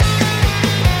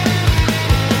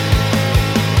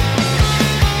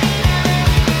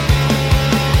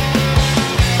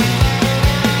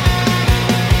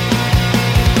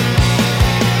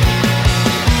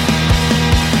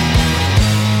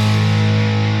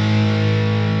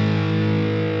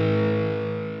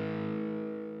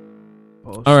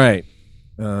host. All right.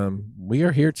 We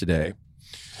are here today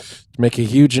to make a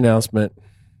huge announcement.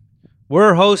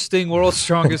 We're hosting World's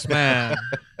Strongest Man.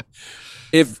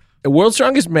 If World's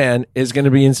Strongest Man is going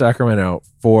to be in Sacramento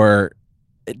for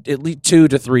at least 2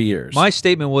 to 3 years. My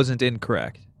statement wasn't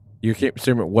incorrect. Your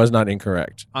statement was not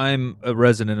incorrect. I'm a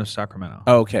resident of Sacramento.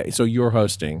 Okay, so you're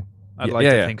hosting. I'd like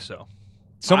to think so.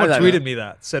 Someone tweeted me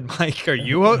that. Said, Mike, are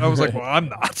you host? I was like, well, I'm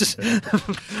not.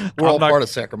 We're all part of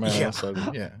Sacramento, Yeah. so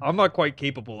yeah. I'm not quite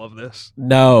capable of this.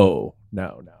 No.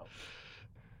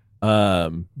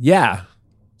 Yeah,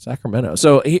 Sacramento.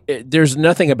 So there's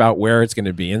nothing about where it's going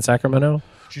to be in Sacramento?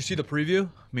 Did you see the preview?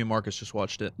 Me and Marcus just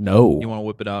watched it. No. You want to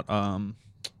whip it out?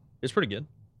 It's pretty good.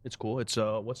 It's cool. It's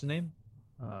what's the name?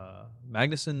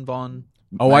 Magnuson Von.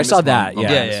 Oh, I saw that. Von-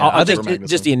 Yeah. Yeah. I'll I just, think-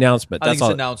 just the announcement. I think That's it's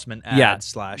all. announcement ad Yeah.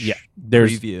 slash Yeah.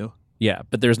 There's preview. Yeah,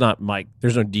 but there's not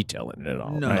there's no detail in it at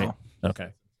all. No. Right? Okay.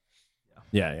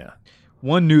 Yeah.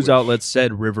 One news outlet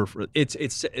said riverfront.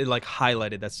 It like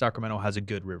highlighted that Sacramento has a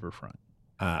good riverfront,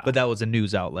 but that was a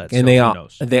news outlet. And so they who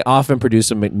knows? they often produce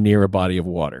them near a body of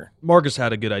water. Marcus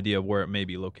had a good idea of where it may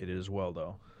be located as well,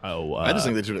 though. Oh, I just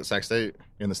think they should at Sac State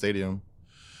in the stadium.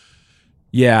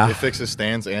 yeah. It fixes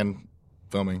stands and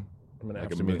filming. I'm gonna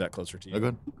have Like to a move movie. that closer to you. Oh,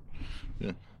 good.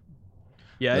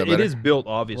 Yeah, Is that it better? is built A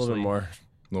obviously. little bit more.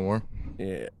 No more. Yeah,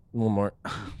 a little more.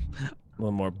 A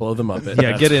little more. Blow them up.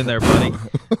 Yeah, get in there, buddy.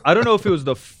 I don't know if it was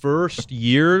the first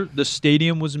year the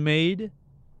stadium was made.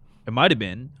 It might have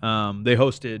been. They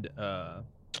hosted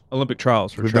Olympic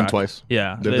trials for We've track. been twice.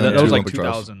 Yeah, They've that done was two like Olympic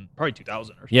trials. 2000, probably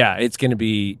 2000 or something. Yeah, it's going to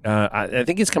be. I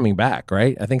think it's coming back,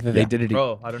 right? I think that they Yeah. did it.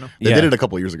 Oh, I don't know. They yeah. did it a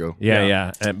couple years ago.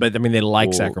 Yeah. But I mean, they like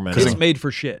Cool. Sacramento. 'Cause It's made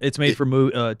for shit. It's made for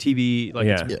TV. Like,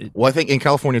 Yeah. Yeah. Well, I think in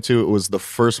California too, it was the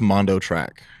first Mondo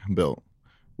track built,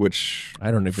 which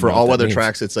I don't even for know what all that weather means.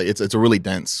 tracks, it's a really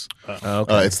dense.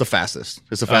 Okay. It's the fastest.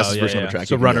 It's the fastest version of a track.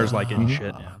 So you can runners get. like it and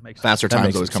shit. Yeah, makes sense. Faster That times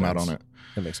makes always some come out sense. on it.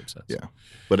 That makes some sense. Yeah,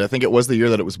 but I think it was the year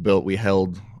that it was built. We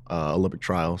held Olympic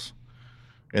trials,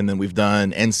 and then we've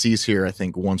done NCs here. I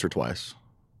think once or twice,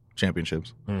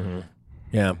 championships.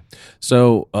 Yeah.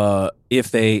 So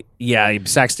if they,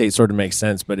 Sac State sort of makes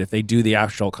sense, but if they do the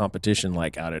actual competition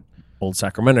like out at Old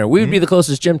Sacramento, we would be the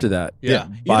closest gym to that. Yeah.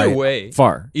 By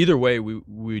far. Either way,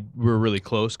 we're really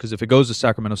close because if it goes to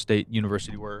Sacramento State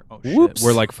University, we're Whoops.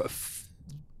 we're like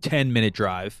 10-minute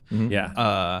drive.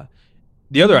 Yeah.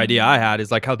 The other idea I had is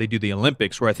like how they do the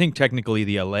Olympics, where I think technically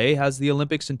the LA has the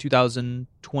Olympics in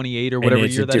 2028 or whatever and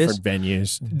it's year at that is. different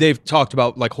venues. They've talked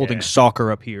about like holding Yeah. soccer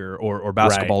up here or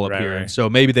basketball up right, here, right. and so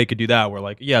maybe they could do that. Where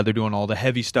like, yeah, they're doing all the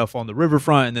heavy stuff on the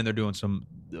riverfront, and then they're doing some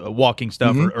walking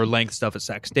stuff or length stuff at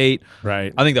Sac State.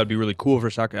 Right. I think that would be really cool for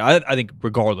Sacramento. I think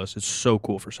regardless, it's so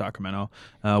cool for Sacramento.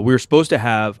 We were supposed to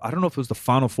have, I don't know if it was the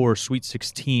Final Four Sweet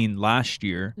 16 last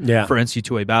year Yeah. for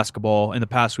NC2A basketball. In the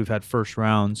past, we've had first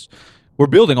rounds. We're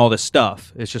building all this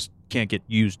stuff. It's just can't get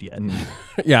used yet.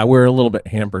 Yeah, we're a little bit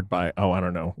hampered by, I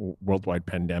don't know, worldwide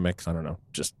pandemics. I don't know,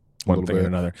 just one little thing or bit.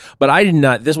 another. But I did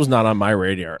not, this was not on my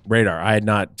radar. I had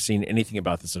not seen anything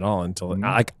about this at all until,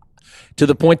 like, to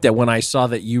the point that when I saw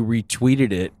that you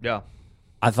retweeted it, Yeah.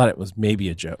 I thought it was maybe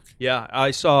a joke. Yeah,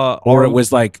 I saw. Or it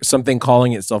was like something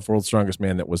calling itself World's Strongest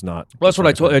Man that was not. Well, that's what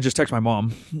I told. I just texted my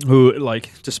mom, who,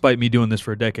 like, despite me doing this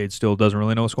for a decade, still doesn't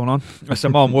really know what's going on. I said,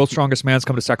 "Mom, World's Strongest Man's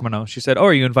coming to Sacramento." She said, "Oh,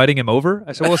 are you inviting him over?"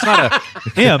 I said, "Well, it's not a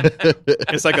him.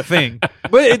 It's like a thing,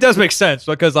 but it does make sense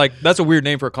because, like, that's a weird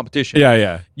name for a competition.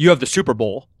 Yeah. You have the Super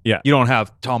Bowl. Yeah. You don't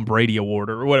have Tom Brady Award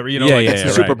or whatever. You know, Yeah, like, yeah, it's yeah,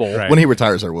 the Super right, Bowl. right. When he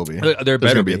retires, there will be. There There's better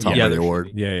going to be a Tom Yeah, Brady there should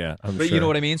award. be. Yeah. But you know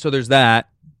what I mean? So there's that.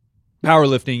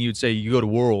 Powerlifting, you'd say you go to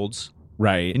Worlds,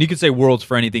 Right. and you could say Worlds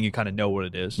for anything. You kind of know what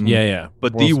it is. Yeah.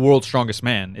 But the World's Strongest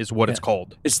Man is what it's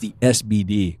called. It's the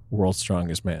SBD, World's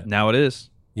Strongest Man. Now it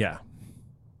is. Yeah.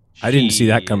 I didn't see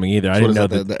that coming either. I So what didn't is know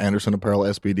that, that. the Anderson Apparel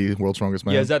SBD World's Strongest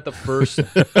Man? Yeah, is that the first?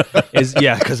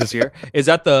 Because it's here. Is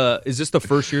this the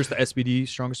first year's the SBD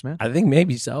Strongest Man? I think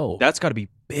maybe so. That's got to be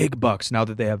big bucks now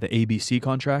that they have the ABC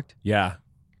contract. Yeah.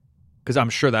 Because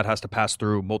I'm sure that has to pass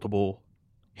through multiple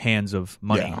hands of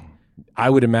money. Yeah. I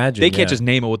would imagine. They can't yeah. just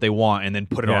name it what they want and then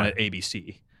put it on Yeah. at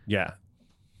ABC. Yeah.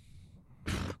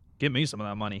 Give me some of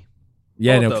that money.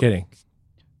 Yeah, Oh, no the- kidding.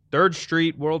 3rd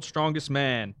Street World's Strongest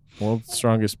Man. World's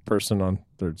Strongest Person on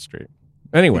 3rd Street.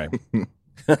 Anyway,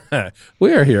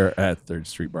 we are here at 3rd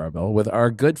Street Barbell with our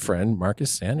good friend,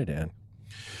 Marcus Sanadan,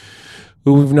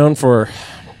 who we've known for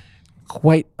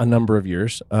quite a number of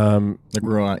years. Like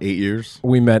we're on 8 years.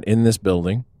 We met in this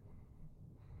building.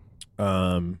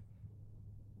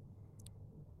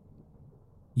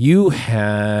 You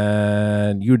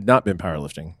had not been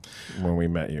powerlifting when we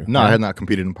met you. No, I had not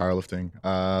competed in powerlifting. The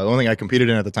only thing I competed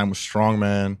in at the time was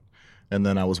strongman, and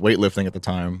then I was weightlifting at the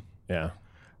time. Yeah.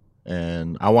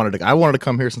 and I wanted to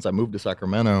come here since I moved to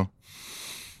Sacramento,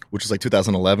 which is like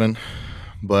 2011.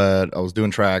 But I was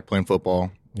doing track, playing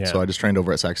football, so I just trained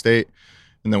over at Sac State.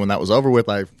 And then when that was over with,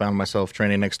 I found myself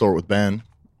training next door with Ben.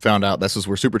 Found out this is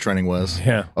where super training was.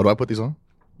 Yeah. Oh, do I put these on?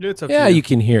 It's up Yeah, to you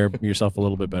can hear yourself a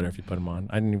little bit better if you put them on.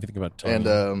 I didn't even think about toning.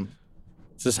 And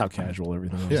It's just how casual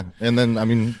everything is. yeah, and then I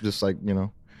mean, just like I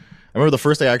remember the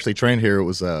first day I actually trained here. It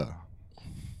was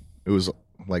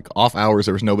like off hours.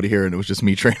 There was nobody here, and it was just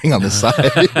me training on this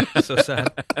side. So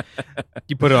sad.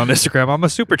 You put it on Instagram. I'm a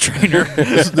super trainer.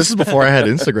 this is before I had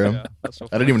Instagram. Yeah, that's so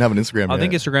I didn't even have an Instagram. I yet.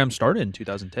 think Instagram started in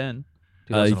 2010.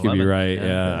 You could be right.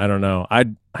 Yeah. I don't know. I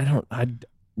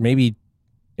maybe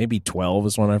 12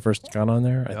 is when I first got on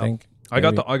there. I think I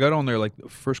got on there like the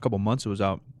first couple months it was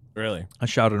out. Really. I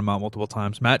shouted him out multiple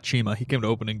times. Matt Chima, he came to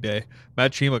opening day.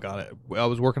 Matt Chima got it. I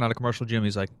was working at a commercial gym.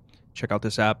 He's like, check out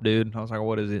this app, dude. I was like,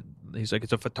 what is it? He's like,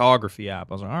 it's a photography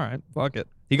app. I was like, all right, fuck it.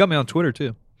 He got me on Twitter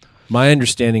too. My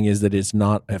understanding is that it's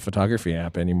not a photography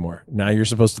app anymore. Now you're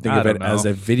supposed to think of it as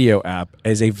a video app,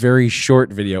 as a very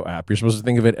short video app. You're supposed to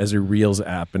think of it as a Reels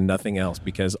app and nothing else,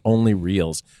 because only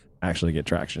Reels actually get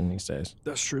traction these days.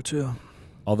 That's true too.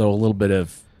 Although a little bit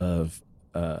of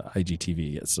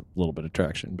IGTV gets a little bit of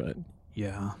traction, but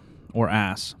Yeah. Or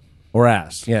ass. or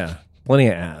ass, yeah, plenty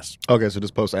of ass. Okay, so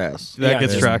just post ass. That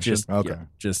gets just- traction. Just, Okay. yeah,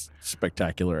 just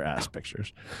spectacular ass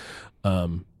pictures.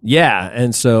 Yeah,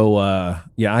 and so I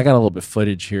got a little bit of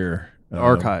footage here.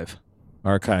 Archive.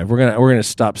 Archive. We're gonna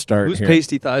stop start Whose here.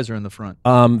 pasty thighs are in the front?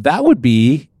 That would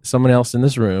be someone else in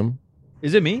this room.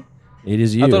 Is it me? It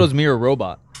is you. I thought it was me or a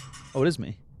robot. Oh, it is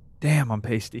me. Damn, I'm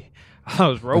pasty. I thought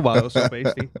it was robot. I was so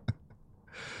pasty.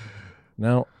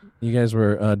 No, you guys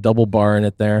were double barring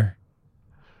it there.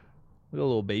 Look at a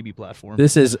little baby platform.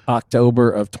 This is October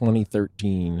of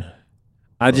 2013.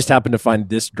 I just happened to find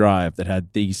this drive that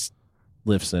had these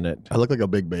lifts in it. I look like a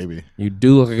big baby. You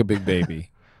do look like a big baby.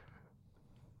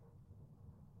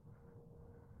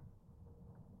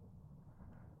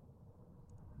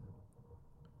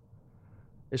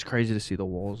 It's crazy to see the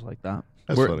walls like that.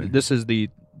 That's funny. This is the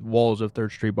walls of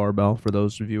Third Street Barbell for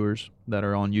those viewers that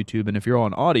are on YouTube. And if you're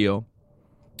on audio,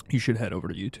 you should head over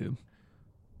to YouTube.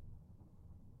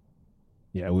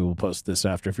 Yeah, we will post this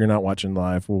after. If you're not watching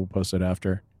live, we'll post it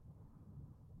after.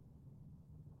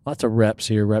 Lots of reps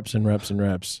here, reps and reps and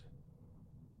reps.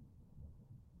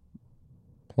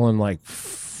 Pulling like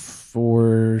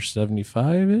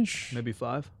 475-ish. Maybe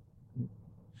 5.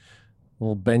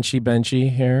 Little benchy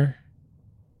here.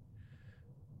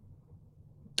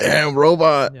 Damn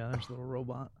robot. Yeah, there's a little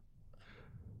robot.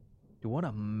 Dude, what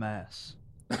a mess.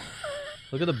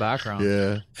 Look at the background.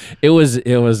 Yeah. It was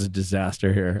a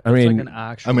disaster here. I It's mean, like an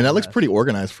actual I mean, that looks mess. pretty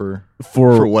organized for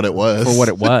for what it was. for what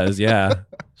it was, yeah.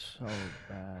 So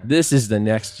bad. This is the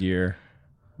next year.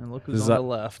 And look This who's is on a- the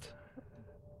left.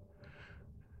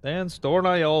 Dan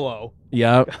Storniolo.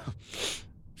 Yep.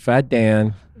 Fat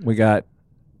Dan. We got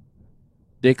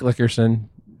Dick Lickerson.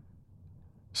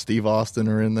 Steve Austin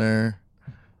are in there.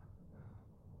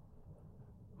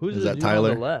 Who's Is the that dude Tyler?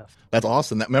 on the left? That's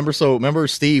Austin. Remember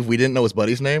Steve? We didn't know his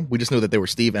buddy's name. We just knew that they were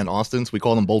Steve and Austin. So we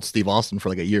called them both Steve Austin for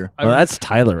like a year. Well, that's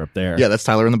Tyler up there. Yeah, that's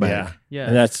Tyler in the back. Yeah. Yeah,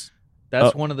 And that's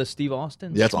one of the Steve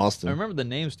Austins. Yeah, that's Austin. I remember the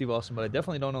name Steve Austin, but I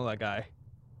definitely don't know that guy.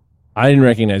 I didn't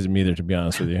recognize him either, to be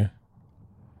honest with you.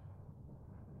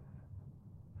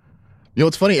 You know,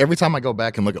 it's funny. Every time I go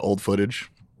back and look at old footage,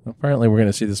 Apparently, we're going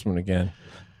to see this one again.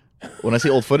 when I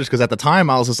see old footage, because at the time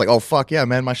I was just like, oh, fuck yeah,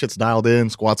 man, my shit's dialed in,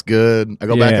 squat's good. I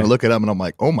go back Yeah. and look it up and I'm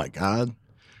like, oh my God,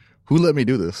 who let me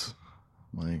do this?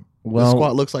 Like, Well- this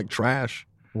squat looks like trash.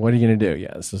 What are you going to do?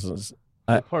 Yeah, this is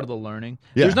Part of the learning.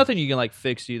 Yeah. There's nothing you can like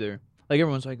fix either. Like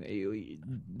everyone's like the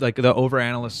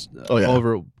overanalyst, Oh, yeah.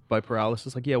 over by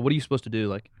paralysis. Like, yeah, what are you supposed to do?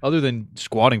 Like, other than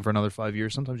squatting for another 5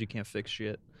 years, sometimes you can't fix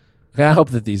shit. I hope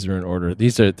that these are in order.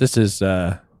 This is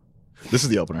This is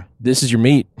the opener. your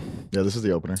meat Yeah, this is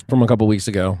the opener. from a couple weeks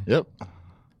ago. Yep.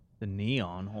 The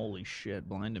neon, holy shit,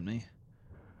 blinded me.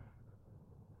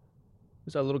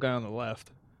 Who's that little guy on the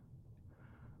left?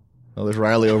 Oh, there's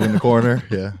Riley over in the corner.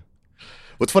 Yeah.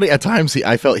 What's funny, at times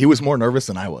I felt he was more nervous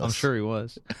than I was. I'm sure he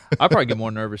was. I probably get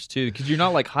more nervous too because you're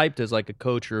not like hyped as like a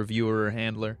coach or a viewer or a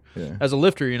handler. Yeah. As a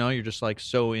lifter, you know, you're just like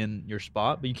so in your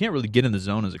spot, but you can't really get in the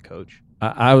zone as a coach.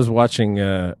 I was watching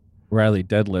Riley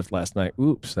deadlift last night.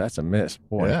 Oops, that's a miss.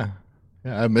 Boy. Yeah.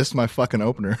 Yeah, I missed my fucking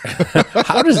opener.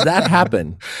 How does that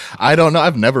happen? I don't know.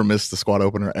 I've never missed the squat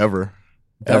opener ever.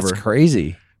 That's Ever.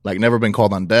 crazy. Like, never been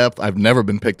called on depth. I've never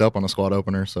been picked up on a squat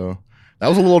opener. So that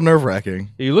was a little nerve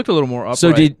wracking. You looked a little more upright.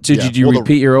 So did Yeah. you Well, the-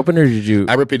 repeat your opener or did you?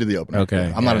 I repeated the opener.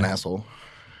 Okay, I'm not yeah. an asshole.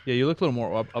 Yeah, you looked a little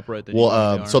more upright than you Well,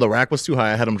 normally so are. the rack was too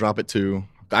high. I had him drop it to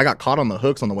I got caught on the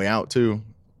hooks on the way out too,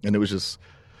 and it was just,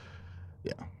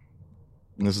 yeah.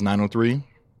 And this is 903.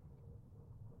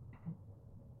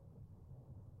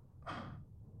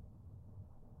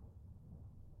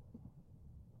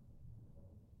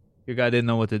 Your guy didn't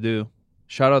know what to do.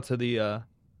 Shout out to the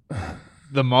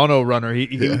mono runner.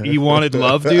 He wanted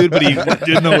love, dude, but he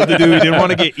didn't know what to do. He didn't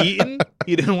want to get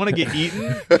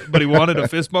eaten. But he wanted a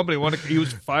fist bump. And he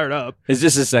was fired up. Is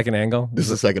this a second angle? This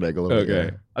is a second angle.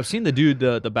 Okay. I've seen the dude,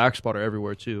 the back spotter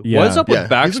everywhere too. Yeah. What's up with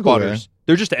back he's a cool spotters?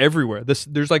 They're just everywhere.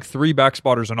 There's like 3 back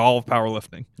spotters in all of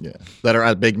powerlifting. Yeah, that are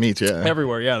at big meets. Yeah,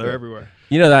 Everywhere. Yeah, they're everywhere.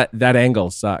 You know that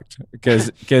angle sucked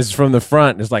because from the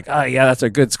front it's like, oh yeah, that's a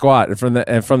good squat,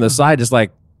 and from the side it's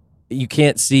like you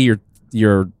can't see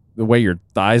your the way your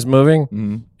thighs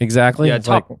moving exactly. Yeah, it's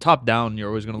top down, you're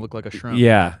always gonna look like a shrimp.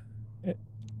 Yeah.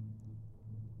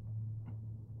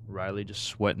 Riley just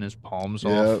sweating his palms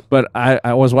off. But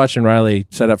I was watching Riley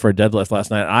set up for a deadlift last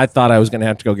night. I thought I was going to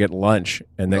have to go get lunch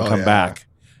and then come back.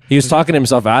 He was talking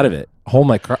himself out of it. Oh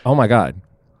my God.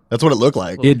 That's what it looked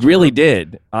like. It really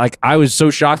did. Like, I was so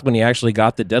shocked when he actually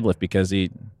got the deadlift because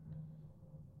he.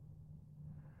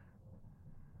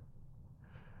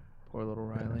 Poor little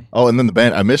Riley. Oh, and then the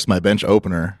bench. I missed my bench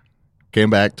opener. Came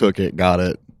back, took it, got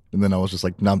it. And then I was just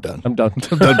like, no, I'm done. I'm done.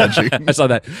 I'm done benching. I saw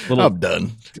that little I'm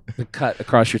done. cut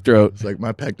across your throat. It's like,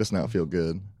 my pec does not feel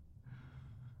good.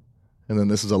 And then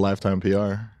this is a lifetime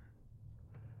PR.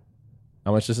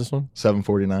 How much is this one?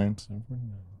 749.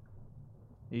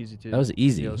 Easy, too. That was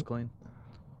easy. Yeah, it was clean.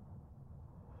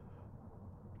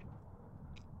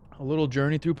 A little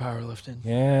journey through powerlifting.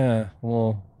 Yeah.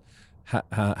 Well,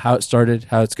 how it started,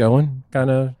 how it's going, kind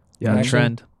of. Yeah,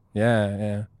 trend.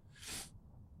 Yeah.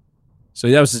 So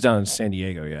that was just down in San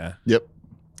Diego, yeah. Yep.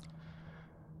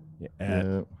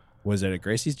 Was it at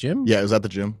Gracie's gym? Yeah, it was at the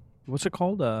gym. What's it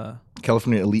called?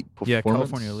 California Elite Performance. Yeah,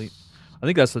 California Elite. I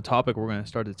think that's the topic we're going to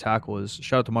start to tackle is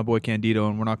shout out to my boy Candido,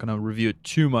 and we're not going to review it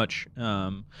too much. You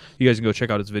guys can go check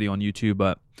out his video on YouTube.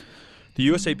 But the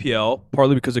USAPL,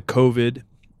 partly because of COVID,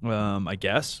 I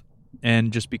guess,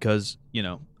 and just because,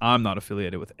 I'm not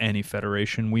affiliated with any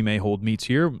federation. We may hold meets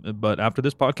here, but after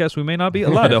this podcast, we may not be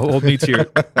allowed to hold meets here.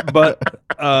 But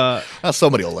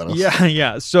somebody will let us.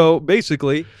 Yeah. So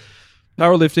basically,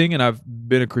 powerlifting, and I've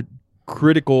been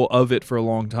critical of it for a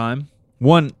long time.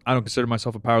 One, I don't consider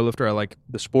myself a powerlifter. I like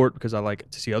the sport because I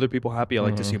like to see other people happy. I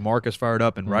like to see Marcus fired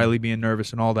up and Riley being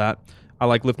nervous and all that. I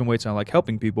like lifting weights and I like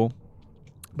helping people.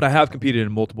 But I have competed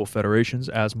in multiple federations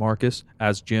as Marcus,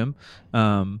 as Jim.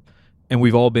 And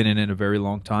we've all been in it a very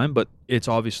long time, but it's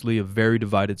obviously a very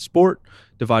divided sport,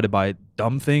 divided by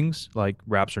dumb things like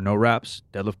wraps or no wraps,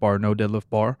 deadlift bar or no deadlift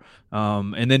bar,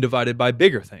 and then divided by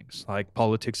bigger things like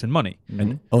politics and money.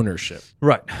 And ownership.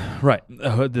 Right.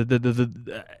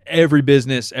 Every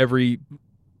business, every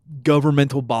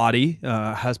governmental body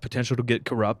has potential to get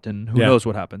corrupt, and who knows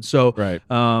what happens. So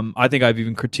I think I've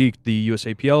even critiqued the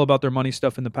USAPL about their money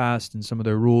stuff in the past and some of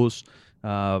their rules,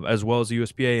 as well as the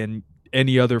USPA and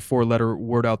any other 4-letter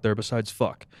word out there besides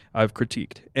fuck, I've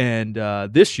critiqued. And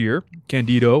this year,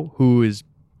 Candido, who is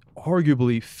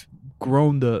arguably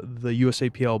grown the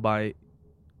USAPL by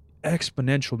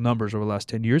exponential numbers over the last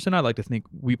 10 years, and I like to think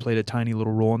we played a tiny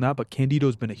little role in that, but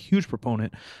Candido's been a huge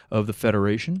proponent of the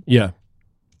federation. Yeah.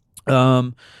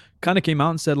 Kind of came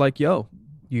out and said, like, yo,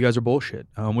 you guys are bullshit,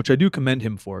 which I do commend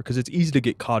him for, because it's easy to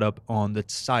get caught up on the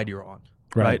side you're on,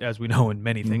 right? As we know in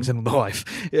many things in life,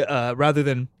 rather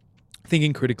than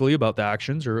thinking critically about the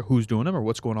actions or who's doing them or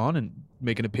what's going on and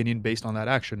make an opinion based on that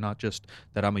action, not just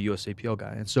that I'm a USAPL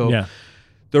guy. And so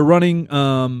they're running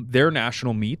their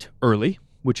national meet early,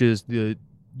 which is the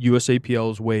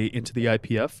USAPL's way into the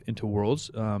IPF, into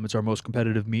Worlds. It's our most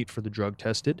competitive meet for the drug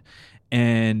tested.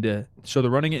 And so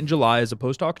they're running it in July as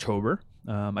opposed to October.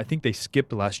 I think they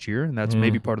skipped last year, and that's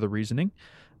maybe part of the reasoning.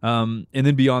 And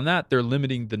then beyond that, they're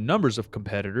limiting the numbers of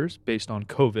competitors based on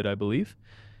COVID, I believe.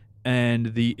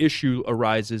 And the issue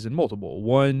arises in multiple.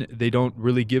 One, they don't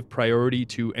really give priority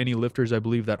to any lifters, I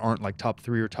believe, that aren't like top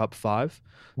 3 or top 5.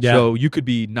 Yeah. So you could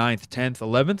be 9th, 10th,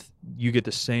 11th. You get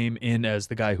the same in as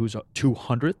the guy who's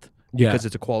 200th because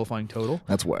it's a qualifying total.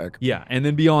 That's whack. Yeah. And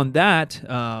then beyond that,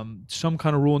 some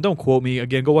kind of rule, and don't quote me.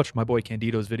 Again, go watch my boy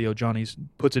Candido's video. Johnny's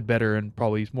puts it better and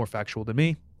probably more factual than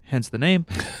me, hence the name,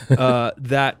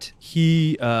 that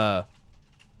he...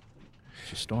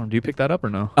 storm. Do you pick that up or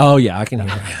no? Oh yeah, I can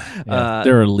hear it.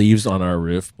 There are leaves on our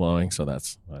roof blowing, so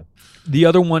that's the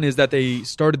other one is that they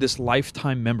started this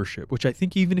lifetime membership, which I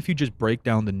think even if you just break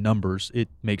down the numbers, it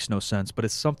makes no sense. But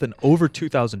it's something over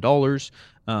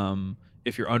 $2,000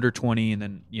 if you're under 20, and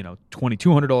then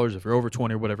 $2,200 if you're over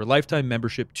 20 or whatever. Lifetime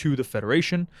membership to the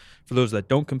federation for those that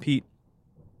don't compete.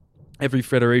 every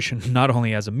federation not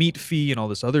only has a meet fee and all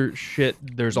this other shit,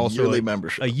 there's also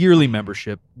membership. a yearly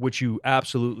membership, which you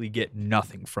absolutely get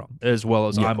nothing from, as well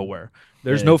as I'm aware.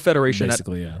 There's no federation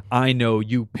that I know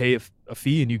you pay a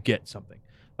fee and you get something.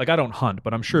 Like, I don't hunt,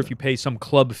 but I'm sure if you pay some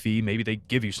club fee, maybe they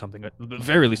give you something, at the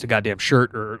very least a goddamn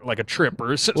shirt or like a trip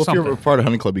or something. Well, if you're a part of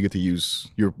hunting club, you get to use,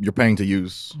 you're paying to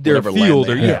use their field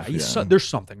or have. There's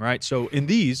something, right? So in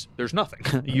these, there's nothing.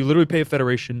 You literally pay a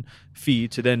federation fee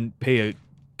to then pay a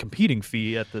competing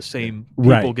fee at the same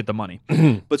people get the money.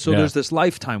 But so there's this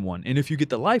lifetime one. And if you get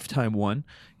the lifetime one,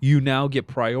 you now get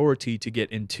priority to get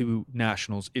into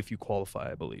nationals if you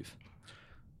qualify, I believe.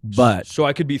 But so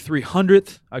I could be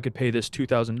 300th. I could pay this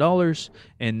 $2,000,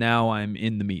 and now I'm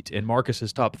in the meet. And Marcus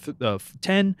is top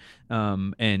 10,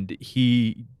 and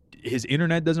his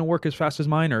internet doesn't work as fast as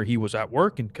mine, or he was at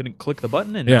work and couldn't click the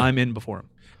button, and I'm in before him.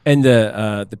 And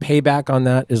the payback on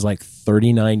that is like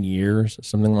 39 years,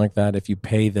 something like that. If you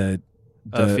pay the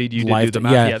feed you to do the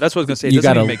math. Yeah, that's what I was going to say. It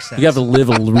doesn't even make sense. You have to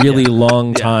live a really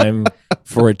long time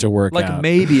for it to work like out. Like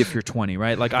maybe if you're 20,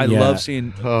 right? Like I love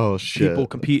seeing people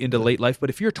compete into late life. But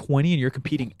if you're 20 and you're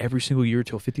competing every single year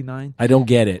till 59. I don't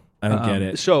get it. I don't get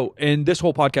it. So, and this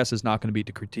whole podcast is not going to be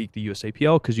to critique the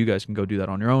USAPL because you guys can go do that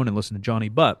on your own and listen to Johnny.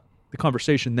 But the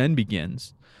conversation then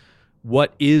begins.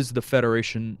 What is the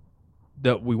federation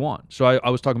that we want? So I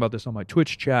was talking about this on my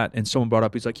Twitch chat, and someone brought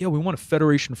up, he's like, yeah, we want a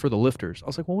federation for the lifters. I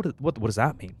was like, well, what does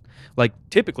that mean? Like,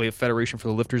 typically a federation for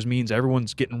the lifters means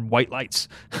everyone's getting white lights.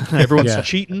 Everyone's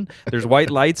cheating. There's white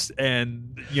lights,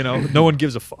 and, no one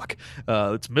gives a fuck.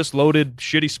 It's misloaded,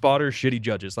 shitty spotters, shitty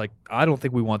judges. Like, I don't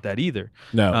think we want that either.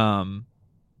 No.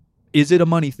 Is it a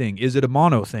money thing? Is it a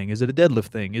mono thing? Is it a deadlift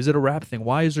thing? Is it a rap thing?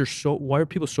 Why are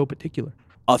people so particular?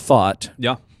 A thought.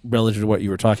 Yeah. Relative to what you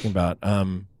were talking about.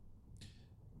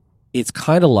 It's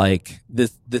kind of like the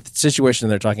situation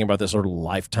they're talking about, this sort of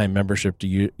lifetime membership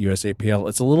to USAPL.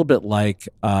 It's a little bit like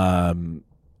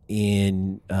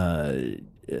in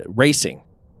racing.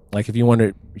 Like if you want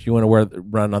to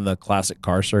run on the classic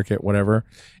car circuit, whatever,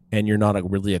 and you're not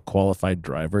really a qualified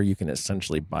driver, you can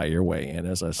essentially buy your way in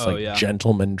as a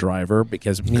gentleman driver,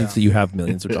 because it means that you have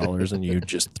millions of dollars and you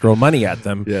just throw money at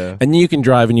them, and you can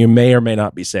drive, and you may or may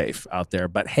not be safe out there.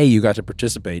 But hey, you got to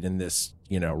participate in this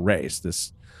race,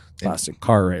 this classic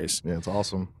car race. Yeah, it's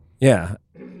awesome. Yeah.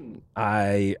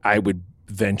 I would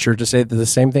venture to say that the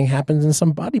same thing happens in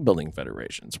some bodybuilding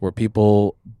federations where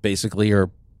people basically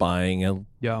are buying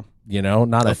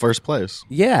not a first place.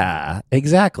 Yeah,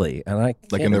 exactly. And like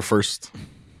in their first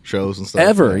shows and stuff.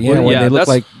 Ever. When they look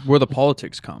like where the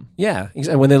politics come. Yeah,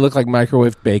 exactly. When they look like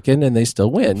microwave bacon and they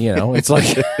still win, it's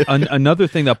like another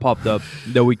thing that popped up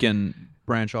that we can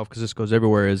branch off, because this goes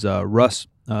everywhere, is Russ.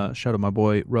 Shout out my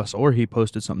boy Russ Orr. He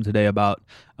posted something today about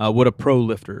what a pro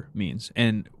lifter means,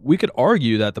 and we could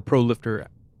argue that the pro lifter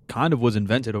kind of was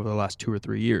invented over the last 2 or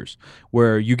 3 years,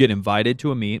 where you get invited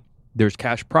to a meet, there's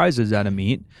cash prizes at a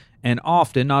meet, and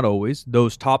often, not always,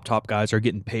 those top guys are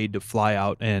getting paid to fly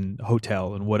out and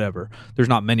hotel and whatever. There's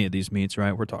not many of these meets,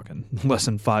 right? We're talking less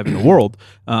than 5 in the world,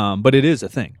 but it is a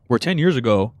thing. Where 10 years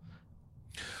ago,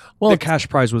 the cash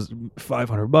prize was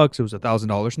 $500. It was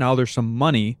 $1,000. Now there's some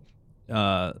money.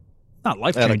 Not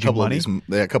life-changing money.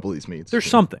 A couple of these meets. There's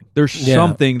something. There's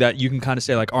something that you can kind of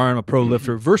say, like, I'm a pro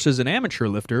lifter versus an amateur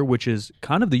lifter, which is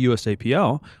kind of the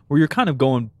USAPL, where you're kind of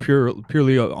going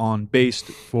purely on based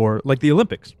for, like, the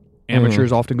Olympics.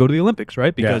 Amateurs often go to the Olympics,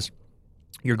 right? Because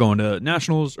you're going to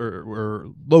nationals or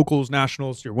locals,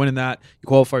 nationals. You're winning that. You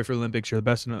qualify for the Olympics. You're the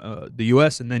best in the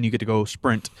U.S., and then you get to go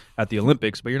sprint at the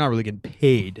Olympics, but you're not really getting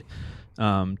paid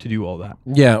to do all that.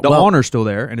 Yeah, the honor's still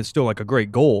there, and it's still like a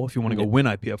great goal if you want to go win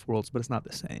IPF Worlds, but it's not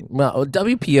the same. Well,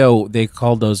 WPO, they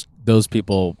called those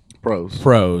people pros,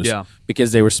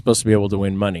 because they were supposed to be able to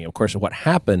win money. Of course, what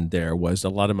happened there was a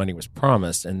lot of money was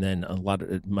promised, and then a lot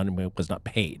of money was not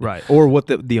paid. Right, or what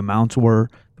the amounts were.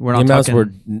 We're not the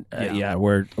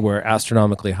amounts were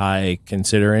astronomically high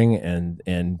considering,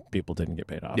 and people didn't get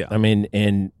paid off. Yeah. I mean,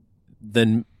 and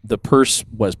then the purse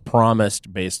was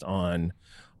promised based on,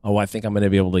 I think I'm going to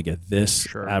be able to get this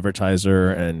advertiser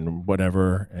and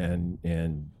whatever, and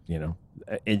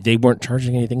they weren't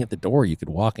charging anything at the door. You could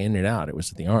walk in and out. It was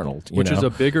at the Arnold, which is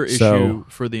a bigger issue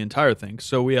for the entire thing.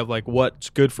 So we have like what's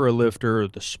good for a lifter,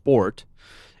 the sport,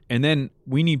 and then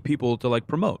we need people to like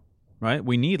promote. Right,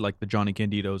 we need like the Johnny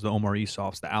Candidos, the Omar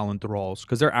Esofs, the Alan Thralls,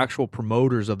 because they're actual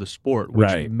promoters of the sport,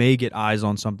 which may get eyes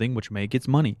on something, which may get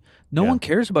money. No one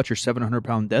cares about your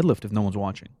 700-pound deadlift if no one's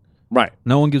watching. Right,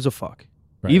 no one gives a fuck.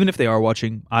 Right. Even if they are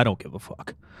watching, I don't give a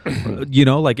fuck.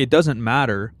 Like it doesn't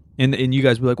matter And you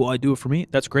guys be like, well, I do it for me.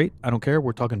 That's great. I don't care.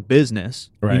 We're talking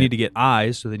business. Right. You need to get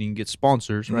eyes so then you can get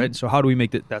sponsors, right? So how do we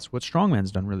make that? That's what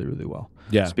Strongman's done really, really well.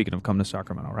 Yeah. Speaking of coming to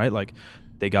Sacramento, right? Like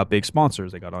they got big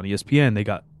sponsors. They got on ESPN. They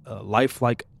got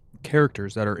lifelike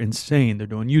characters that are insane. They're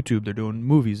doing YouTube. They're doing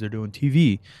movies. They're doing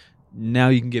TV. Now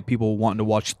you can get people wanting to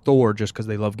watch Thor just because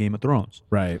they love Game of Thrones.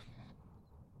 Right.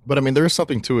 But I mean, there is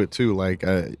something to it too. Like,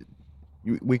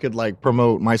 we could like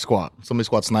promote my squat. Somebody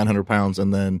squats 900 pounds,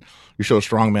 and then you show a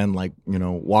strongman like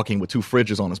walking with 2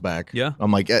 fridges on his back. Yeah,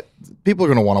 I'm like, people are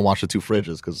gonna want to watch the 2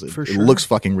 fridges because it looks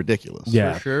fucking ridiculous.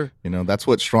 Yeah, for sure. That's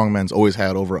what strongman's always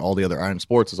had over all the other iron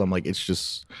sports. Is I'm like,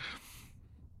 it's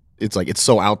like it's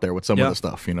so out there with some of the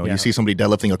stuff. You see somebody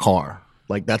deadlifting a car.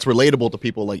 Like that's relatable to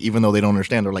people. Like even though they don't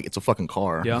understand, they're like, it's a fucking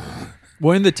car. Yeah.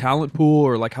 Well, in the talent pool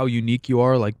or like how unique you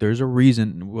are, like there's a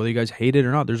reason, whether you guys hate it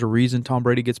or not, there's a reason Tom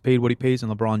Brady gets paid what he pays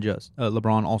and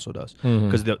LeBron also does.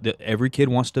 Because every kid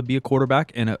wants to be a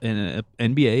quarterback in a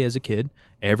NBA as a kid.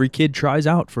 Every kid tries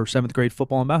out for 7th grade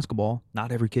football and basketball.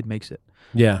 Not every kid makes it.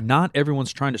 Yeah. Not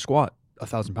everyone's trying to squat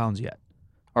 1,000 pounds yet.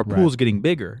 Our pool's getting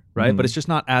bigger, right? But it's just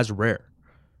not as rare.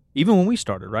 Even when we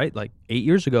started, right? Like 8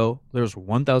 years ago, there was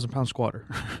 1,000-pound squatter.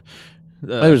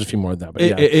 There was a few more than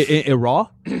that, but raw?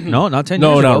 No, not 10 years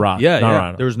no, ago. not raw. Yeah, Not yeah.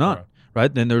 raw. There was none,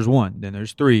 right? Then there's 1, then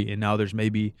there's 3, and now there's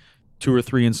maybe 2 or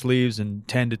 3 in sleeves and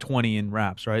 10 to 20 in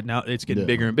wraps, right? Now it's getting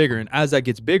bigger and bigger, and as that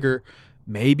gets bigger,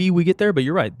 maybe we get there. But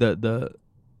you're right. The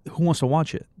who wants to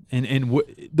watch it? And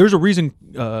there's a reason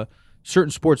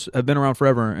certain sports have been around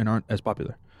forever and aren't as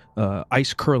popular.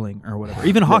 Ice curling or whatever,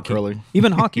 even hockey,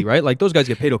 even hockey, right? Like those guys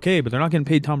get paid okay, but they're not getting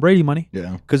paid Tom Brady money,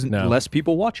 because less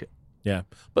people watch it. Yeah,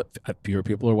 but fewer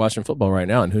people are watching football right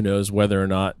now, and who knows whether or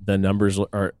not the numbers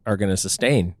are going to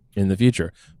sustain in the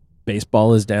future.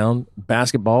 Baseball is down.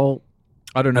 Basketball,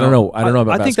 I don't know. I don't know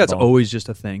about I think that's basketball. always just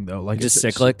a thing, though. Like Just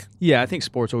cyclic? Yeah, I think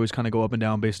sports always kind of go up and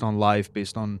down based on life,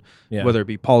 based on whether it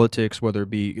be politics, whether it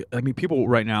be. I mean, people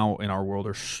right now in our world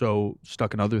are so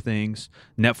stuck in other things.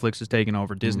 Netflix is taking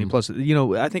over, Disney Plus.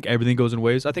 I think everything goes in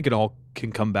waves. I think it all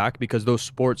can come back because those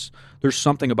sports. There's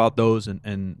something about those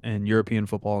and European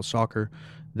football, soccer,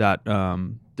 that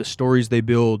the stories they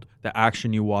build, the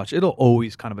action you watch, it'll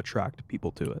always kind of attract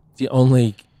people to it. The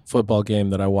only football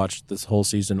game that I watched this whole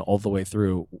season all the way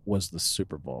through was the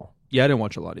Super Bowl. Yeah, I didn't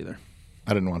watch a lot either.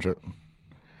 I didn't watch it.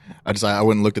 I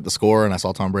went and looked at the score, and I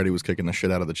saw Tom Brady was kicking the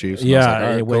shit out of the Chiefs.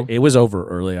 Yeah, it was over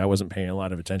early. I wasn't paying a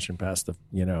lot of attention past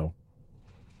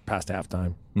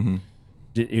halftime. Mm-hmm.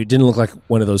 It didn't look like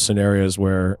one of those scenarios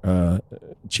where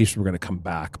Chiefs were going to come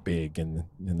back big in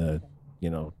the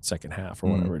second half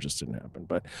or whatever. It just didn't happen.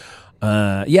 But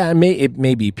it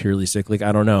may be purely cyclic.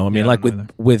 I don't know. I mean,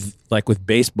 with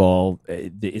baseball,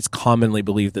 it's commonly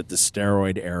believed that the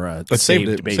steroid era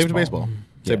saved baseball.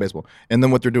 Saved baseball. And then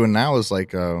what they're doing now is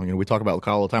like we talk about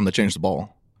Kyle all the time. They change the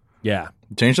ball. Yeah,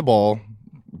 change the ball,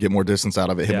 get more distance out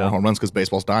of it, hit more home runs because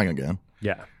baseball's dying again.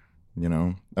 Yeah.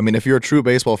 I mean, if you're a true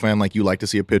baseball fan, like you like to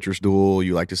see a pitcher's duel,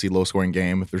 you like to see low scoring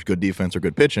game if there's good defense or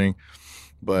good pitching,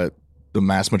 but the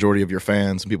mass majority of your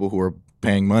fans and people who are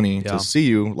paying money to see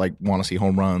you like want to see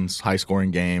home runs, high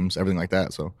scoring games, everything like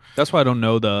that. So that's why I don't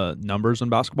know the numbers in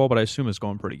basketball, but I assume it's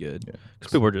going pretty good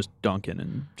because people are just dunking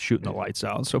and shooting the lights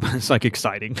out. So it's like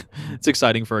exciting. It's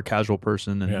exciting for a casual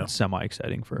person and semi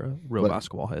exciting for a real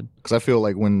basketball head. Because I feel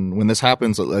like when this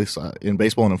happens, at least in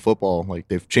baseball and in football, like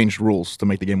they've changed rules to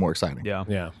make the game more exciting. Yeah,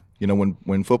 yeah.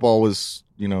 When football was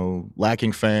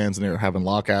lacking fans and they were having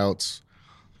lockouts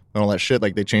and all that shit,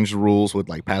 like they changed the rules with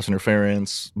like pass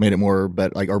interference, made it more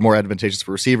more advantageous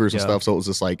for receivers and stuff. So it was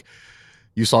just like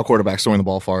you saw quarterbacks throwing the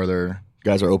ball farther,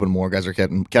 guys are open more, guys are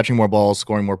catching more balls,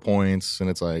 scoring more points, and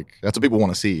it's like that's what people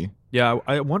want to see. Yeah,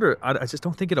 I wonder. I just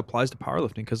don't think it applies to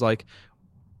powerlifting because like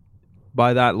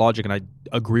by that logic, and I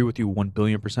agree with you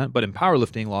 1,000,000,000%. But in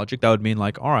powerlifting logic, that would mean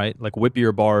like all right, like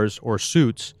whippier bars or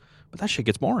suits, but that shit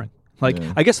gets boring. Like,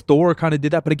 I guess Thor kind of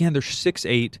did that, but again, they're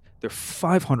 6'8", they're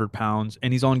 500 pounds,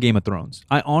 and he's on Game of Thrones.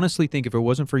 I honestly think if it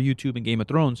wasn't for YouTube and Game of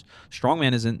Thrones,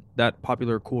 Strongman isn't that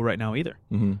popular or cool right now either.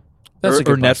 Mm-hmm. That's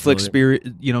or Netflix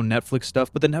Netflix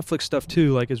stuff. But the Netflix stuff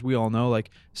too, like as we all know, like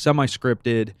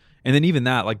semi-scripted, and then even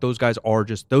that, like those guys are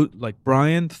just those, like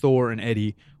Brian, Thor, and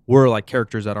Eddie were like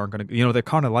characters that aren't going to, they're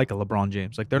kind of like a LeBron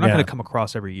James. Like they're not going to come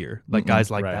across every year. Like guys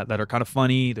like that are kind of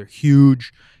funny, they're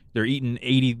huge. They're eating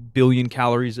 80 billion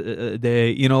calories a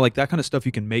day. Like that kind of stuff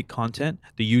you can make content.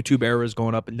 The YouTube era is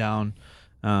going up and down.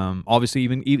 Obviously,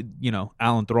 even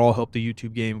Alan Thrall helped the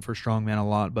YouTube game for Strongman a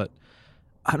lot. But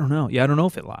I don't know. Yeah, I don't know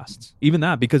if it lasts. Even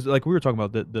that, because like we were talking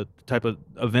about, the type of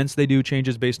events they do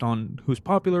changes based on who's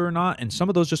popular or not. And some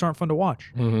of those just aren't fun to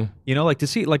watch. Mm-hmm. Like to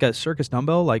see like a circus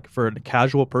dumbbell, like for a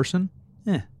casual person,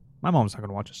 My mom's not going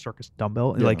to watch a circus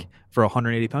dumbbell. Like, for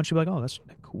 180 pounds, she'd be like, oh, that's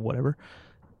cool, whatever.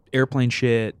 Airplane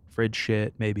shit, fridge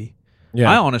shit, maybe.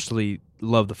 Yeah. I honestly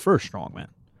love the first strongman.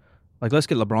 Like, let's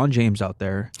get LeBron James out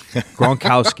there.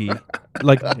 Gronkowski.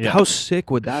 Like, how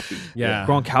sick would that be? Yeah.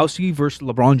 Gronkowski versus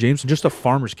LeBron James, just a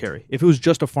farmer's carry. If it was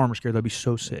just a farmer's carry, that'd be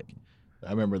so sick. I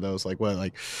remember those. Like,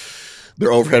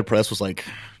 their overhead press was like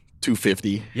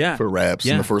 250 for reps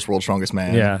in the first World's Strongest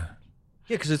Man. Yeah.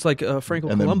 Yeah, because it's like Franco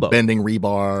and Columbo. Then bending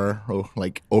rebar,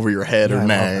 like over your head or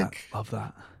neck. Love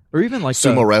that. Or even like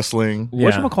sumo wrestling.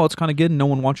 Whatchamacallit's kind of good and no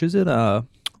one watches it.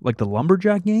 Like the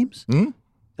lumberjack games. Mm-hmm.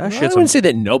 That shit's I wouldn't say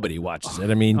that nobody watches it.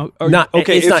 I mean, not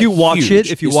okay. If you watch it,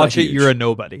 huge. You're a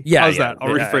nobody. Yeah, how's that? I'll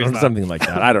rephrase that. Something like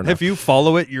that. I don't know. If you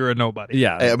follow it, you're a nobody.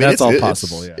 Yeah, I mean, that's all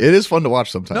possible. Yeah, it is fun to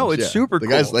watch sometimes. No, it's super cool.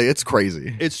 The guys, like, it's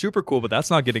crazy. It's super cool, but that's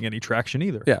not getting any traction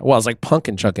either. Yeah, well, it's like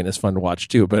Punkin' Chunkin' is fun to watch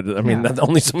too, but I mean,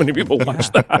 only so many people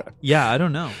watch that. Yeah, I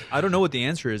don't know. I don't know what the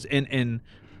answer is, and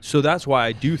so that's why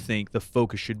I do think the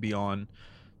focus should be on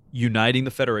uniting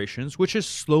the federations, which has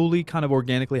slowly kind of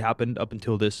organically happened up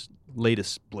until this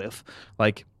latest spliff.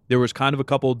 Like, there was kind of a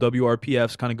couple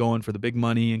WRPFs kind of going for the big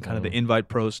money and kind of the Invite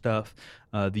Pro stuff.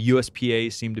 The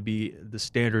USPA seemed to be the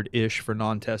standard-ish for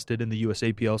non-tested, and the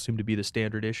USAPL seemed to be the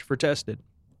standard-ish for tested.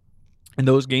 And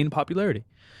those gained popularity.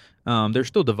 They're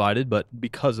still divided, but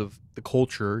because of the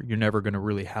culture, you're never going to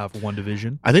really have one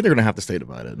division. I think they're going to have to stay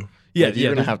divided. Yeah,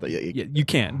 you're going to have to. Yeah, you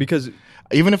can, because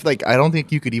even if, like, I don't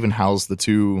think you could even house the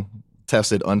two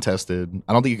tested, untested.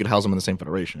 I don't think you could house them in the same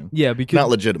federation. Yeah, because not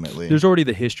legitimately. There's already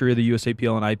the history of the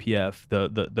USAPL and IPF,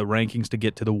 the rankings to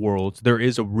get to the worlds. There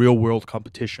is a real world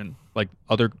competition. Like,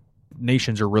 other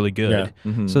nations are really good. Yeah.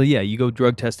 Mm-hmm. So yeah, you go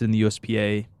drug tested in the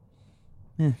USPA.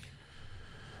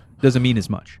 Doesn't mean as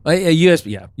much.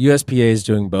 USPA is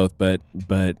doing both, but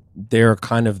they're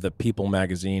kind of the People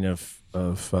magazine of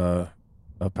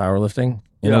powerlifting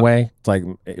in a way. It's like,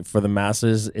 for the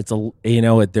masses, it's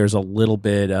there's a little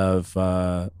bit of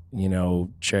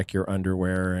check your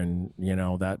underwear and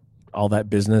that all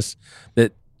that business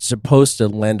that's supposed to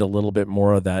lend a little bit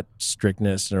more of that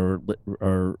strictness or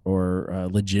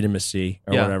legitimacy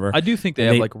or whatever. I do think they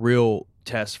have like real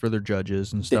tests for their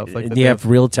judges and stuff like that. They have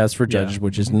real tests for judges,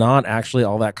 which is not actually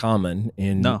all that common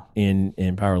in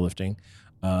powerlifting.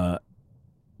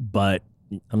 But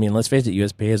I mean, let's face it,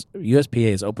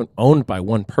 USPA is owned by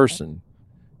one person,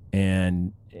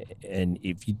 and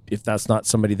if that's not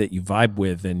somebody that you vibe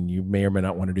with, then you may or may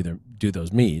not want to do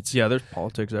those meets. Yeah, there's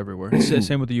politics everywhere.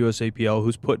 Same with the USAPL,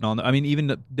 who's putting on. I mean,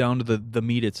 even down to the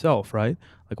meet itself, right?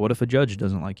 Like, what if a judge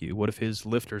doesn't like you? What if his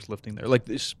lifter's lifting there? Like,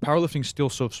 this powerlifting's still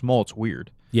so small, it's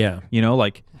weird. Yeah,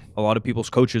 like a lot of people's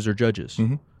coaches are judges.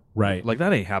 Mm-hmm. Right. Like,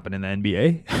 that ain't happening in the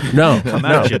NBA. No.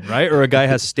 Imagine, right? Or a guy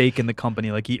has stake in the company,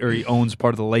 like he owns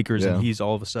part of the Lakers, and he's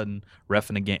all of a sudden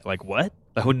reffing a game. Like, what?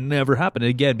 That would never happen. And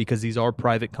again, because these are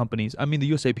private companies. I mean, the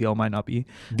USAPL might not be.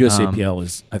 USAPL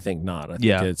is, I think, not. I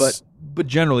think it's, but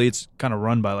generally, it's kind of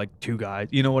run by like two guys.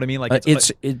 You know what I mean? Like,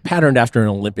 it's patterned after an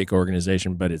Olympic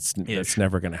organization, but it's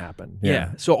never going to happen.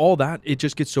 Yeah. So all that, it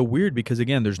just gets so weird because,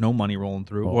 again, there's no money rolling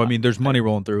through. Well, I mean, there's money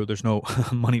rolling through. There's no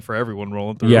money for everyone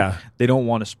rolling through. Yeah. They don't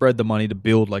want to spread the money to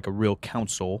build like a real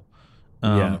council.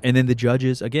 And then the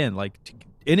judges, again, like,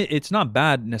 and it's not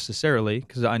bad necessarily,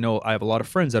 because I know I have a lot of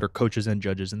friends that are coaches and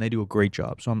judges, and they do a great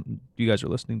job. So you guys are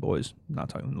listening, boys. Not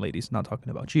talking ladies, not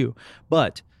talking about you,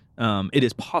 but it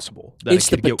is possible. That it's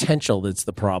the potential that's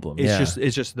the problem.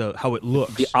 It's just how it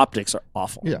looks. The optics are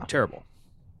awful. Yeah, terrible.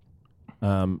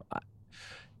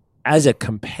 As a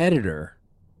competitor,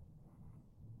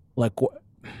 like,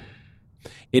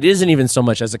 it isn't even so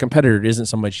much as a competitor. It isn't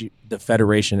so much the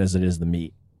federation as it is the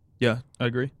meet. Yeah, I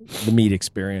agree. The meet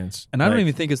experience. And I don't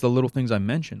even think it's the little things I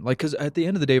mentioned. Like, because at the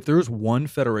end of the day, if there was one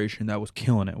federation that was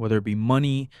killing it, whether it be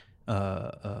money,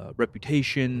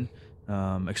 reputation,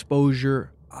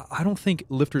 exposure, I don't think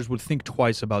lifters would think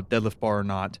twice about deadlift bar or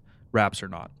not, wraps or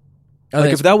not.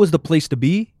 Like, if that was the place to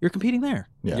be, you're competing there.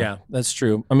 Yeah, that's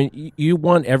true. I mean, you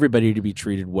want everybody to be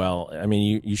treated well. I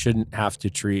mean, you shouldn't have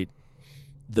to treat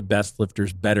the best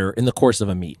lifters better in the course of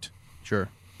a meet. Sure.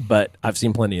 But I've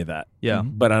seen plenty of that. Yeah.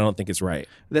 But I don't think it's right.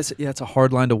 It's a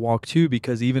hard line to walk too,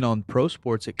 because even on pro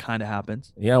sports, it kind of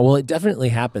happens. Yeah, well, it definitely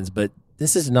happens, but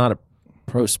this is not a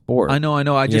pro sport. I know.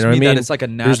 I just mean that it's like a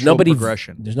natural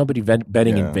progression. There's nobody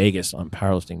betting in Vegas on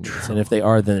powerlifting meets, and if they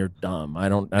are, then they're dumb. I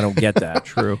don't get that.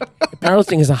 True.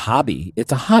 Powerlifting is a hobby.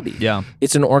 It's a hobby. Yeah.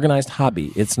 It's an organized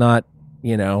hobby. It's not,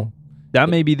 That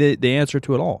may be the answer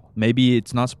to it all. Maybe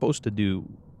it's not supposed to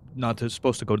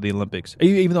go to the Olympics.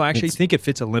 Even though I actually think it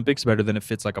fits Olympics better than it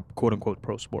fits like a quote unquote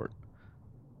pro sport.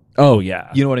 Oh yeah.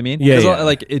 You know what I mean? Yeah, 'Cause yeah.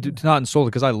 like it's not insulting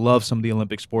because I love some of the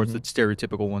Olympic sports, the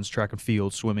stereotypical ones, track and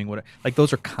field, swimming, whatever. Like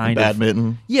those are kind of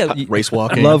Badminton, race I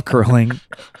walking. love curling.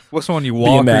 What's the one you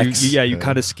walk? Or BMX. you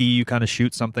kind of ski, you kind of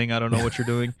shoot something. I don't know what you're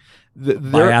doing.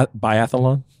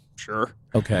 Biathlon. Sure.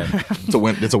 Okay.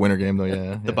 It's a winter game though.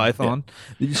 Yeah, The Python.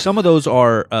 Some of those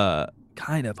are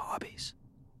kind of hobbies.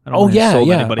 I don't Oh want to yeah, insult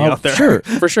yeah. anybody Oh, out there. Sure,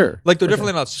 for sure. Like they're For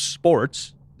definitely not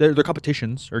sports. They're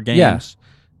competitions or games. Yeah.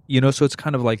 You know, so it's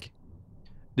kind of like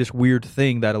this weird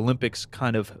thing that Olympics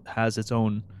kind of has its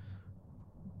own.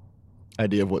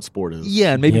 idea of what sport is.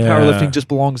 Yeah, and maybe Yeah. powerlifting just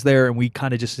belongs there, and we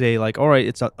kind of just say like, all right,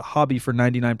 it's a hobby for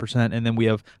 99%, and then we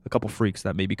have a couple freaks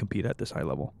that maybe compete at this high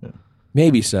level.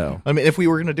 Maybe so. I mean, if we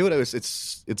were going to do it,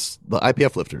 it's the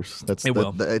IPF lifters.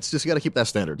 It's just you got to keep that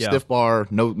standard. Yeah. Stiff bar,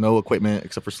 no equipment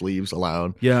except for sleeves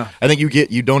allowed. Yeah. I think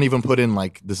you don't even put in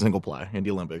like the single ply in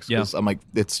the Olympics. Yeah. I'm like,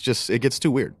 it gets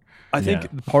too weird. I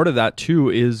think part of that too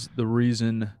is the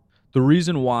reason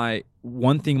why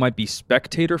one thing might be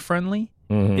spectator friendly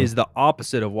Mhm. is the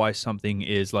opposite of why something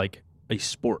is like a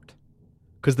sport.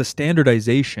 Because the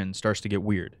standardization starts to get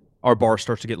weird. Our bar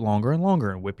starts to get longer and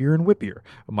longer and whippier and whippier.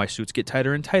 My suits get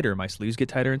tighter and tighter. My sleeves get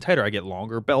tighter and tighter. I get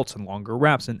longer belts and longer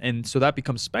wraps. And so that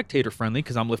becomes spectator friendly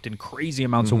because I'm lifting crazy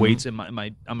amounts of weights and I'm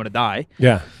going to die.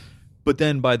 Yeah. But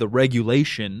then by the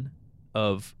regulation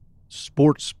of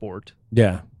sport,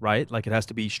 Yeah. right? Like it has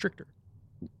to be stricter.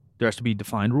 There has to be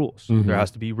defined rules. Mhm. There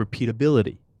has to be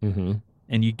repeatability. Mm-hmm.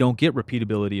 And you don't get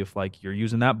repeatability if like you're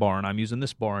using that bar and I'm using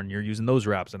this bar and you're using those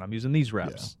wraps and I'm using these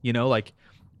wraps. You know, like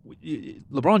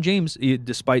LeBron James,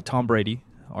 despite Tom Brady,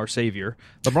 our savior,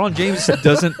 LeBron James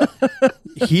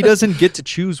doesn't get to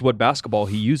choose what basketball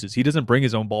he uses. He doesn't bring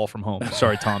his own ball from home.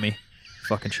 Sorry, Tommy.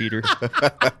 Fucking cheater.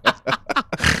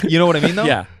 You know what I mean though?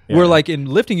 Yeah. Where like in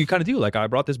lifting you kind of do like I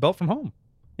brought this belt from home.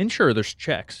 And sure, there's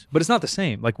checks, but it's not the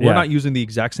same. Like we're not using the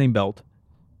exact same belt.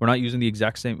 We're not using the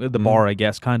exact same bar, I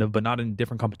guess, kind of, but not in